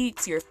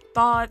critiques, your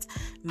thoughts.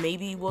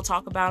 Maybe we'll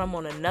talk about them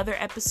on another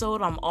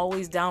episode. I'm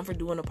always down for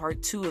doing a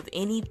part 2 of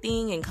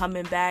anything and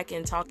coming back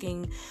and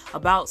talking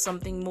about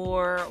something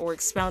more or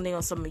expounding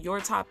on some of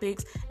your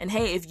topics. And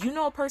hey, if you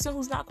know a person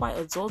who's not quite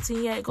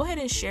adulting yet, go ahead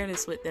and share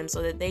this with them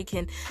so that they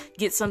can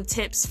get some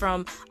tips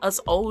from us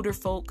older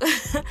folk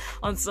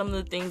on some of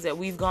the things that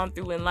we've gone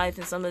through in life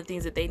and some of the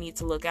things that they need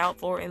to look out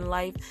for in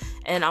life.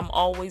 And I'm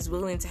always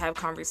willing to have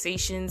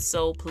conversations,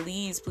 so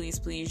please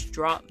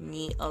drop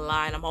me a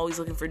line. I'm always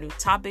looking for new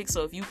topics,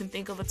 so if you can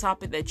think of a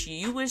topic that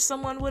you wish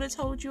someone would have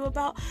told you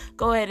about,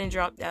 go ahead and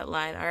drop that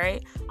line. All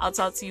right, I'll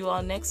talk to you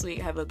all next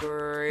week. Have a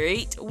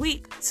great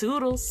week.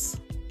 Toodles.